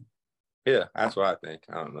 yeah, that's what I think.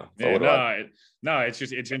 I don't know. Yeah, it's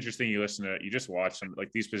interesting. You just watch some,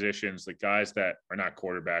 like these positions, like guys that are not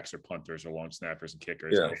quarterbacks or punters or long snappers and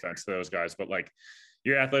kickers, no offense to those guys, but like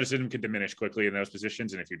your athleticism could diminish quickly in those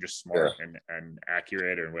positions. And if you're just smart and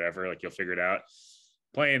accurate or whatever, like you'll figure it out.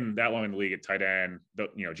 Playing that long in the league at tight end,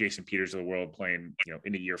 Jason Peters of the world playing,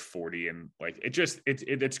 in the year 40. And like,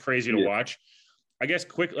 it's crazy to watch. I guess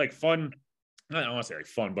quick, like fun, I don't want to say like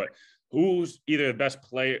fun, but who's the best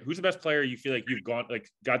player you feel like you've got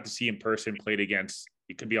to see in person, played against?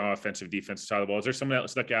 It could be on offensive, defensive side of the ball. Is there someone that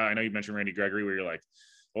stuck out? I know you mentioned Randy Gregory where you're like,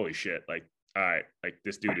 holy shit, like, all right, like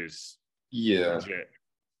this dude is legit.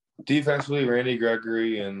 Defensively, Randy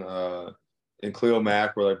Gregory and Khalil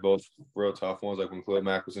Mack were like both real tough ones. Like when Khalil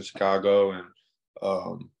Mack was in Chicago and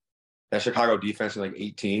that Chicago defense in like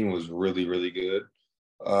 18 was really, really good.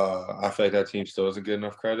 I feel like that team still doesn't get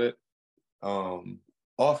enough credit.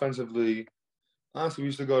 Offensively, honestly, we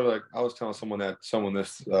used to go to like, I was telling someone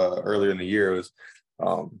this earlier in the year was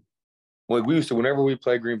whenever we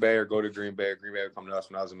play Green Bay or go to Green Bay would come to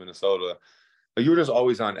us when I was in Minnesota. Like you were just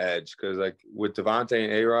always on edge because like with Devontae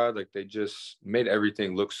and A-Rod, like they just made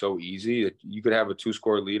everything look so easy that you could have a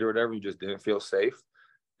 2-score lead or whatever. You just didn't feel safe.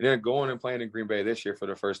 And then going and playing in Green Bay this year for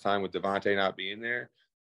the first time with Devontae not being there,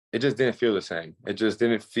 it just didn't feel the same. It just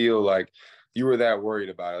didn't feel like you were that worried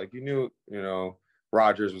about it. Like you knew,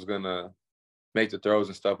 Rodgers was going to make the throws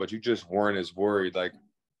and stuff, but you just weren't as worried. Like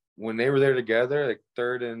when they were there together, like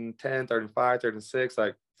 3rd and 10, 3rd and 5, 3rd and 6,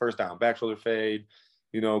 like first down, back shoulder fade,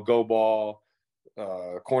 go ball,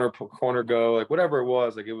 corner go, like whatever it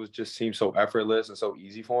was, like it was just seemed so effortless and so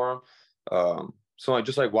easy for them. So like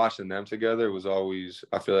just like watching them together was always,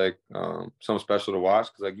 I feel like something special to watch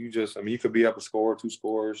because like you could be up a score, 2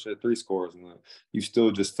 scores, 3 scores, and you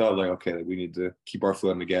still just felt like, okay, like we need to keep our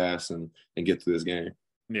foot on the gas and get through this game.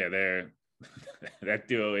 Yeah, that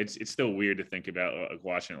duo, it's still weird to think about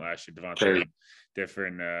watching it last year. Devontae,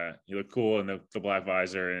 different. He looked cool in the black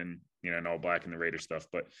visor and and all black in the Raider stuff,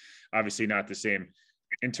 but obviously not the same.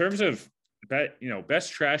 In terms of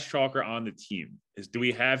best trash talker on the team, do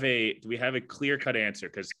we have a clear-cut answer?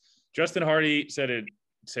 Because Justin Hardy said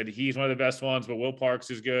he's one of the best ones, but Will Parks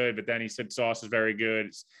is good, but then he said Sauce is very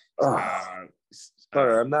good.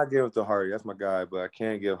 Sorry, I'm not giving it to Hardy. That's my guy, but I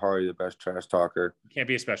can't give Hardy the best trash talker. You can't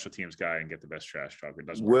be a special teams guy and get the best trash talker.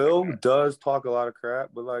 Will does talk a lot of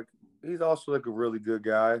crap, but like he's also like a really good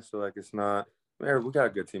guy. So like it's not. Man, we got a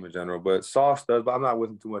good team in general, but Sauce does. But I'm not with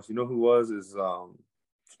him too much. You know who is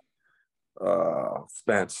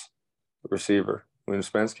Spence, the receiver. When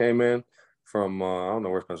Spence came in from I don't know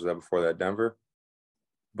where Spence was at before that, Denver.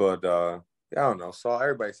 But I don't know.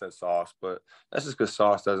 Everybody says Sauce, but that's just because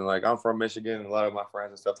Sauce doesn't like. I'm from Michigan, and a lot of my friends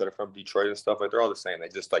and stuff that are from Detroit and stuff like they're all the same. They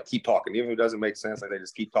just like keep talking, even if it doesn't make sense. Like they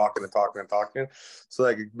just keep talking and talking and talking. So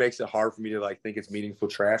like it makes it hard for me to like think it's meaningful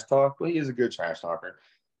trash talk. But he is a good trash talker.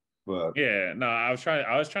 But yeah, no, I was trying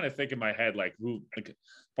to think in my head like who. Like,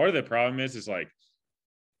 part of the problem is like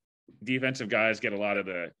defensive guys get a lot of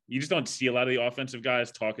you just don't see a lot of the offensive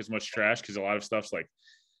guys talk as much trash because a lot of stuff's like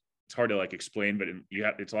it's hard to like explain, but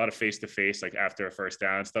it's a lot of face to face like after a first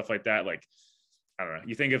down and stuff like that. Like I don't know.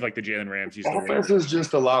 You think of like the Jalen Ramsey. Offense is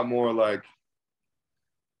just a lot more like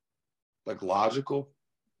logical,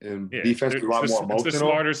 and defense is a lot more emotional. It's the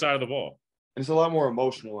smarter side of the ball. It's a lot more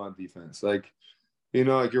emotional on defense. Like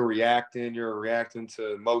like you're reacting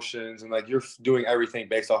to emotions, and like you're doing everything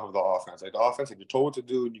based off of the offense. Like the offense, like you're told what to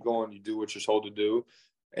do, and you go and you do what you're told to do.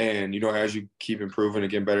 And, as you keep improving and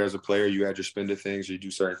getting better as a player, you add your spin to things, or you do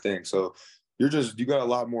certain things. So you got a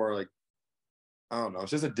lot more like, I don't know,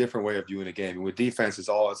 it's just a different way of viewing a game. And with defense, it's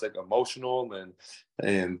like emotional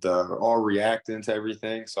and all reacting to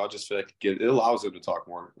everything. So I just feel like it allows them to talk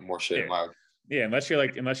more shit. Yeah, unless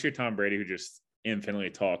you're Tom Brady, who just infinitely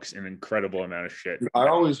talks an incredible amount of shit. I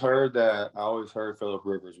always heard Philip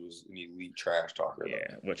Rivers was an elite trash talker.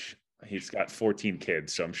 Yeah, which he's got 14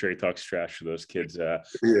 kids, so I'm sure he talks trash to those kids. Yeah,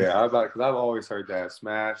 because I've always heard that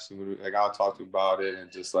smash. Like I'll talk to him about it, and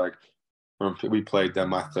just like when we played them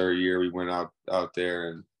my third year, we went out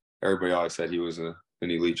there, and everybody always said he was an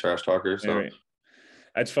elite trash talker. So. Right.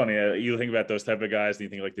 That's funny. You think about those type of guys, and you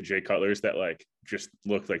think like the Jay Cutlers that like just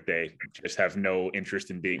look like they just have no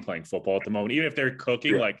interest in playing football at the moment, even if they're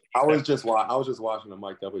cooking. Yeah. Like I was just watching them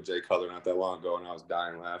mic'd up with Jay Cutler not that long ago, and I was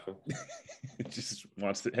dying laughing. Just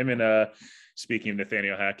wants to him and speaking of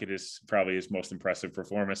Nathaniel Hackett, is probably his most impressive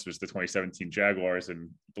performance was the 2017 Jaguars, and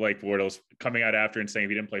Blake Bortles coming out after and saying if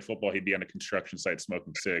he didn't play football, he'd be on a construction site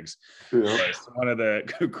smoking cigs. Yeah. One of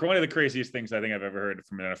the craziest things I think I've ever heard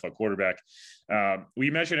from an NFL quarterback.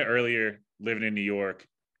 We mentioned it earlier, living in New York.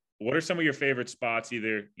 What are some of your favorite spots,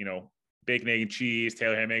 either, bacon, egg, and cheese,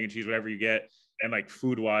 Taylor ham, egg, and cheese, whatever you get, and like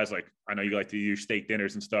food-wise, like I know you like to do steak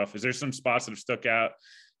dinners and stuff. Is there some spots that have stuck out,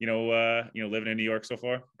 living in New York so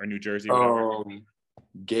far, or New Jersey, whatever?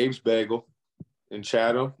 Gabe's Bagel in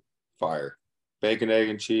Chatham, fire. Bacon, egg,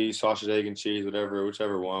 and cheese, sausage, egg, and cheese,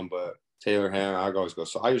 whichever one, but Taylor ham, I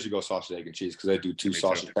usually go sausage, egg, and cheese because they do two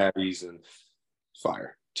sausage patties and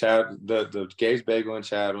fire. The Gabe's Bagel in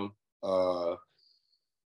Chatham.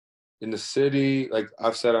 In the city, like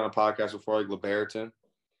I've said on a podcast before, like LeBareton,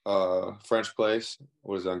 French place.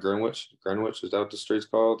 What is it, on Greenwich? Greenwich, is that what the street's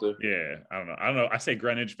called? Or? Yeah, I don't know. I say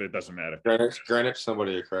Greenwich, but it doesn't matter. Greenwich.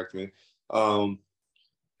 Somebody will correct me.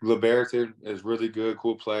 LeBareton is really good,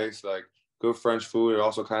 cool place. Like good French food. It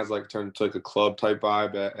also kind of like turned into like a club type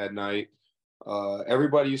vibe at night.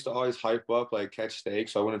 Everybody used to always hype up like Catch Steak,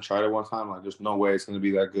 so I went and tried it one time. Like, there's no way it's gonna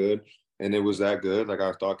be that good, and it was that good. Like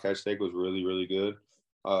I thought Catch Steak was really, really good.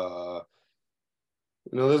 There's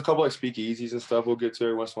a couple like speakeasies and stuff we'll get to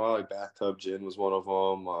every once in a while. Like Bathtub Gin was one of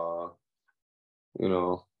them.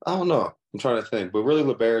 I don't know. I'm trying to think, but really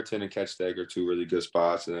LeBareton and Catch Steak are two really good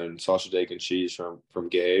spots, and then sausage, egg, and cheese from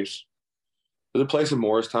Gabe's. There's a place in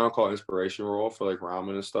Morristown called Inspiration Roll for like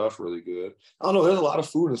ramen and stuff. Really good. I don't know. There's a lot of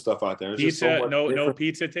food and stuff out there. Pizza, no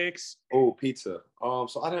pizza takes. Oh, pizza.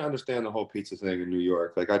 So I didn't understand the whole pizza thing in New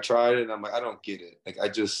York. Like I tried it and I'm like, I don't get it.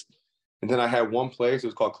 And then I had one place. It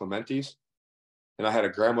was called Clementi's, and I had a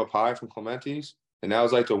grandma pie from Clementi's, and that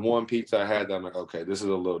was like the one pizza I had that I'm like, okay, this is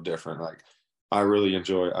a little different. Like I really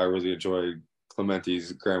enjoy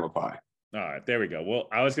Clementi's grandma pie. All right, there we go. Well,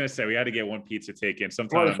 I was gonna say we had to get one pizza taken.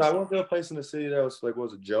 Sometimes I went to a place in the city that was like,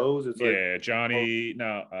 was it Joe's? It's like Johnny.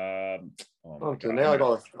 No, and they had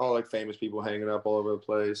like all like famous people hanging up all over the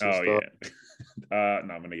place. And stuff. Yeah.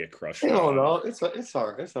 No, I'm gonna get crushed. I don't know. It's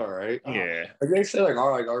all right. Yeah. Like they say like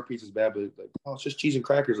our pizza's bad, but like it's just cheese and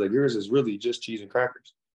crackers. Like yours is really just cheese and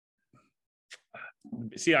crackers.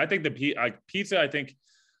 See, I think pizza. I think.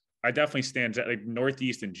 I definitely stands out. Like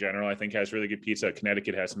Northeast in general, I think has really good pizza.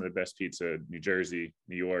 Connecticut has some of the best pizza. New Jersey,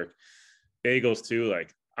 New York, bagels too.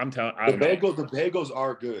 Like I'm telling, the bagels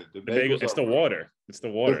are good. It's the water. The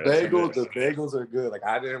bagels are good. Like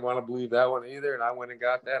I didn't want to believe that one either, and I went and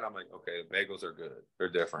got that. And I'm like, okay, the bagels are good.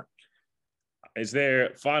 They're different. Is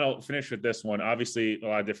there finish with this one? Obviously, a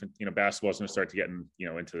lot of different. Basketball's going to start to get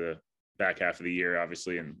into the back half of the year,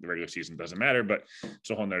 obviously, and the regular season doesn't matter, but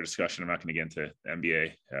it's a whole nother discussion. I'm not going to get into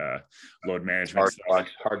NBA load management. Hard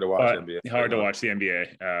to watch NBA. Hard to watch the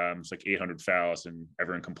NBA. It's like 800 fouls and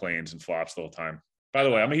everyone complains and flops the whole time. By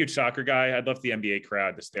the way, I'm a huge soccer guy. I'd love the NBA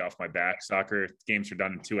crowd to stay off my back. Soccer games are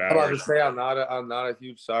done in 2 hours. I'm about to say I'm not a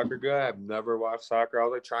huge soccer guy. I've never watched soccer. I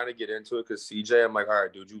was like trying to get into it because CJ, I'm like, all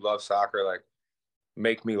right, dude, you love soccer. Like,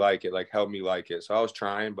 make me like it. Like, help me like it. So I was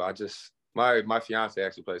trying, but I just – My fiance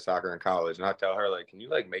actually plays soccer in college, and I tell her like, "Can you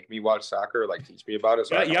like make me watch soccer? Or, like teach me about it?"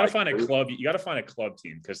 So you got to find a club. You got to find a club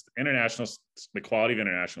team because the quality of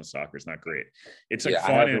international soccer is not great. It's like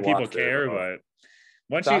fun and people care, but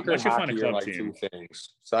once you find a club team, two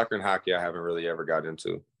things. Soccer and hockey, I haven't really ever got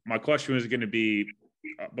into. My question was going to be,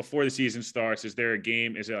 before the season starts, is there a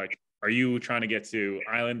game? Is it like, are you trying to get to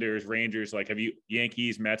Islanders, Rangers? Like, have you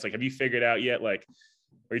Yankees, Mets? Like, have you figured out yet? Like.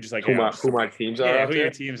 Or you just like who my teams are? Yeah, who your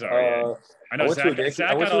teams are. I know Zach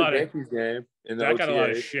got a lot of Yankees game. Zach got a lot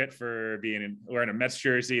of shit for wearing a Mets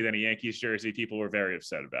jersey, then a Yankees jersey. People were very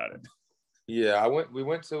upset about it. Yeah, we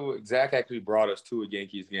went to Zach actually brought us to a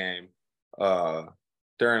Yankees game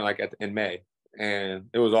during in May, and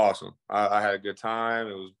it was awesome. I had a good time.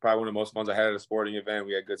 It was probably one of the most fun I had at a sporting event.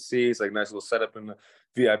 We had good seats, like nice little setup in the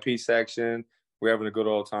VIP section. We're having a good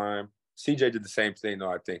old time. CJ did the same thing,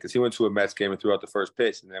 though, I think, because he went to a Mets game and threw out the first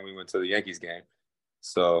pitch, and then we went to the Yankees game.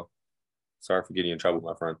 So, sorry for getting in trouble,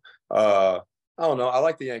 my friend. I don't know. I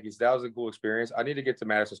like the Yankees. That was a cool experience. I need to get to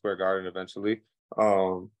Madison Square Garden eventually.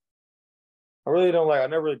 I really don't like. I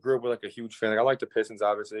never really grew up with like a huge fan. Like I like the Pistons,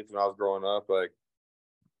 obviously, when I was growing up. Like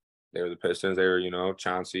they were the Pistons. They were,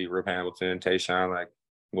 Chauncey, Rip Hamilton, Tayshaun. Like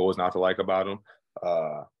what was not to like about them?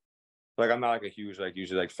 Like I'm not like a huge like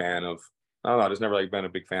usually like fan of. I don't know. I just never like been a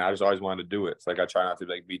big fan. I just always wanted to do it. It's like I try not to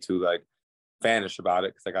like be too like fanish about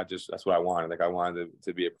it because like that's what I wanted. Like I wanted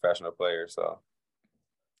to be a professional player. So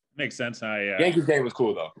makes sense. Yankees game was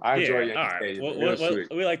cool though. I enjoy Yankees. All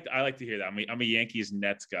right. Well, I like to hear that. I'm a Yankees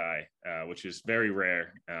Nets guy, which is very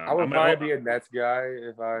rare. I would probably be a Nets guy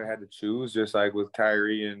if I had to choose, just like with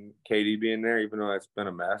Kyrie and KD being there, even though it's been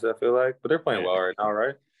a mess. I feel like, but they're playing well right now,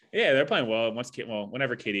 right? Yeah, they're playing well.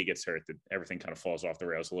 Whenever KD gets hurt, everything kind of falls off the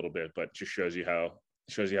rails a little bit, but just shows you how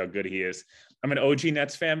good he is. I'm an OG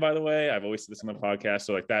Nets fan, by the way. I've always said this on the podcast.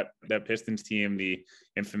 So like that Pistons team, the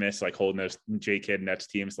infamous like holding those J-Kid Nets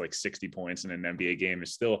teams to like 60 points in an NBA game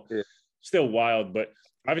is still wild. But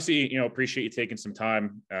obviously, appreciate you taking some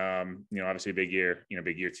time. Obviously a big year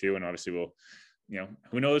too, and obviously we'll.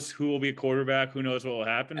 Who knows who will be a quarterback? Who knows what will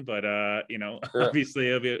happen? But, obviously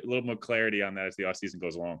there'll be a little more clarity on that as the offseason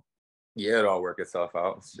goes along. Yeah, it'll all work itself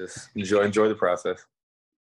out. It's just enjoy the process.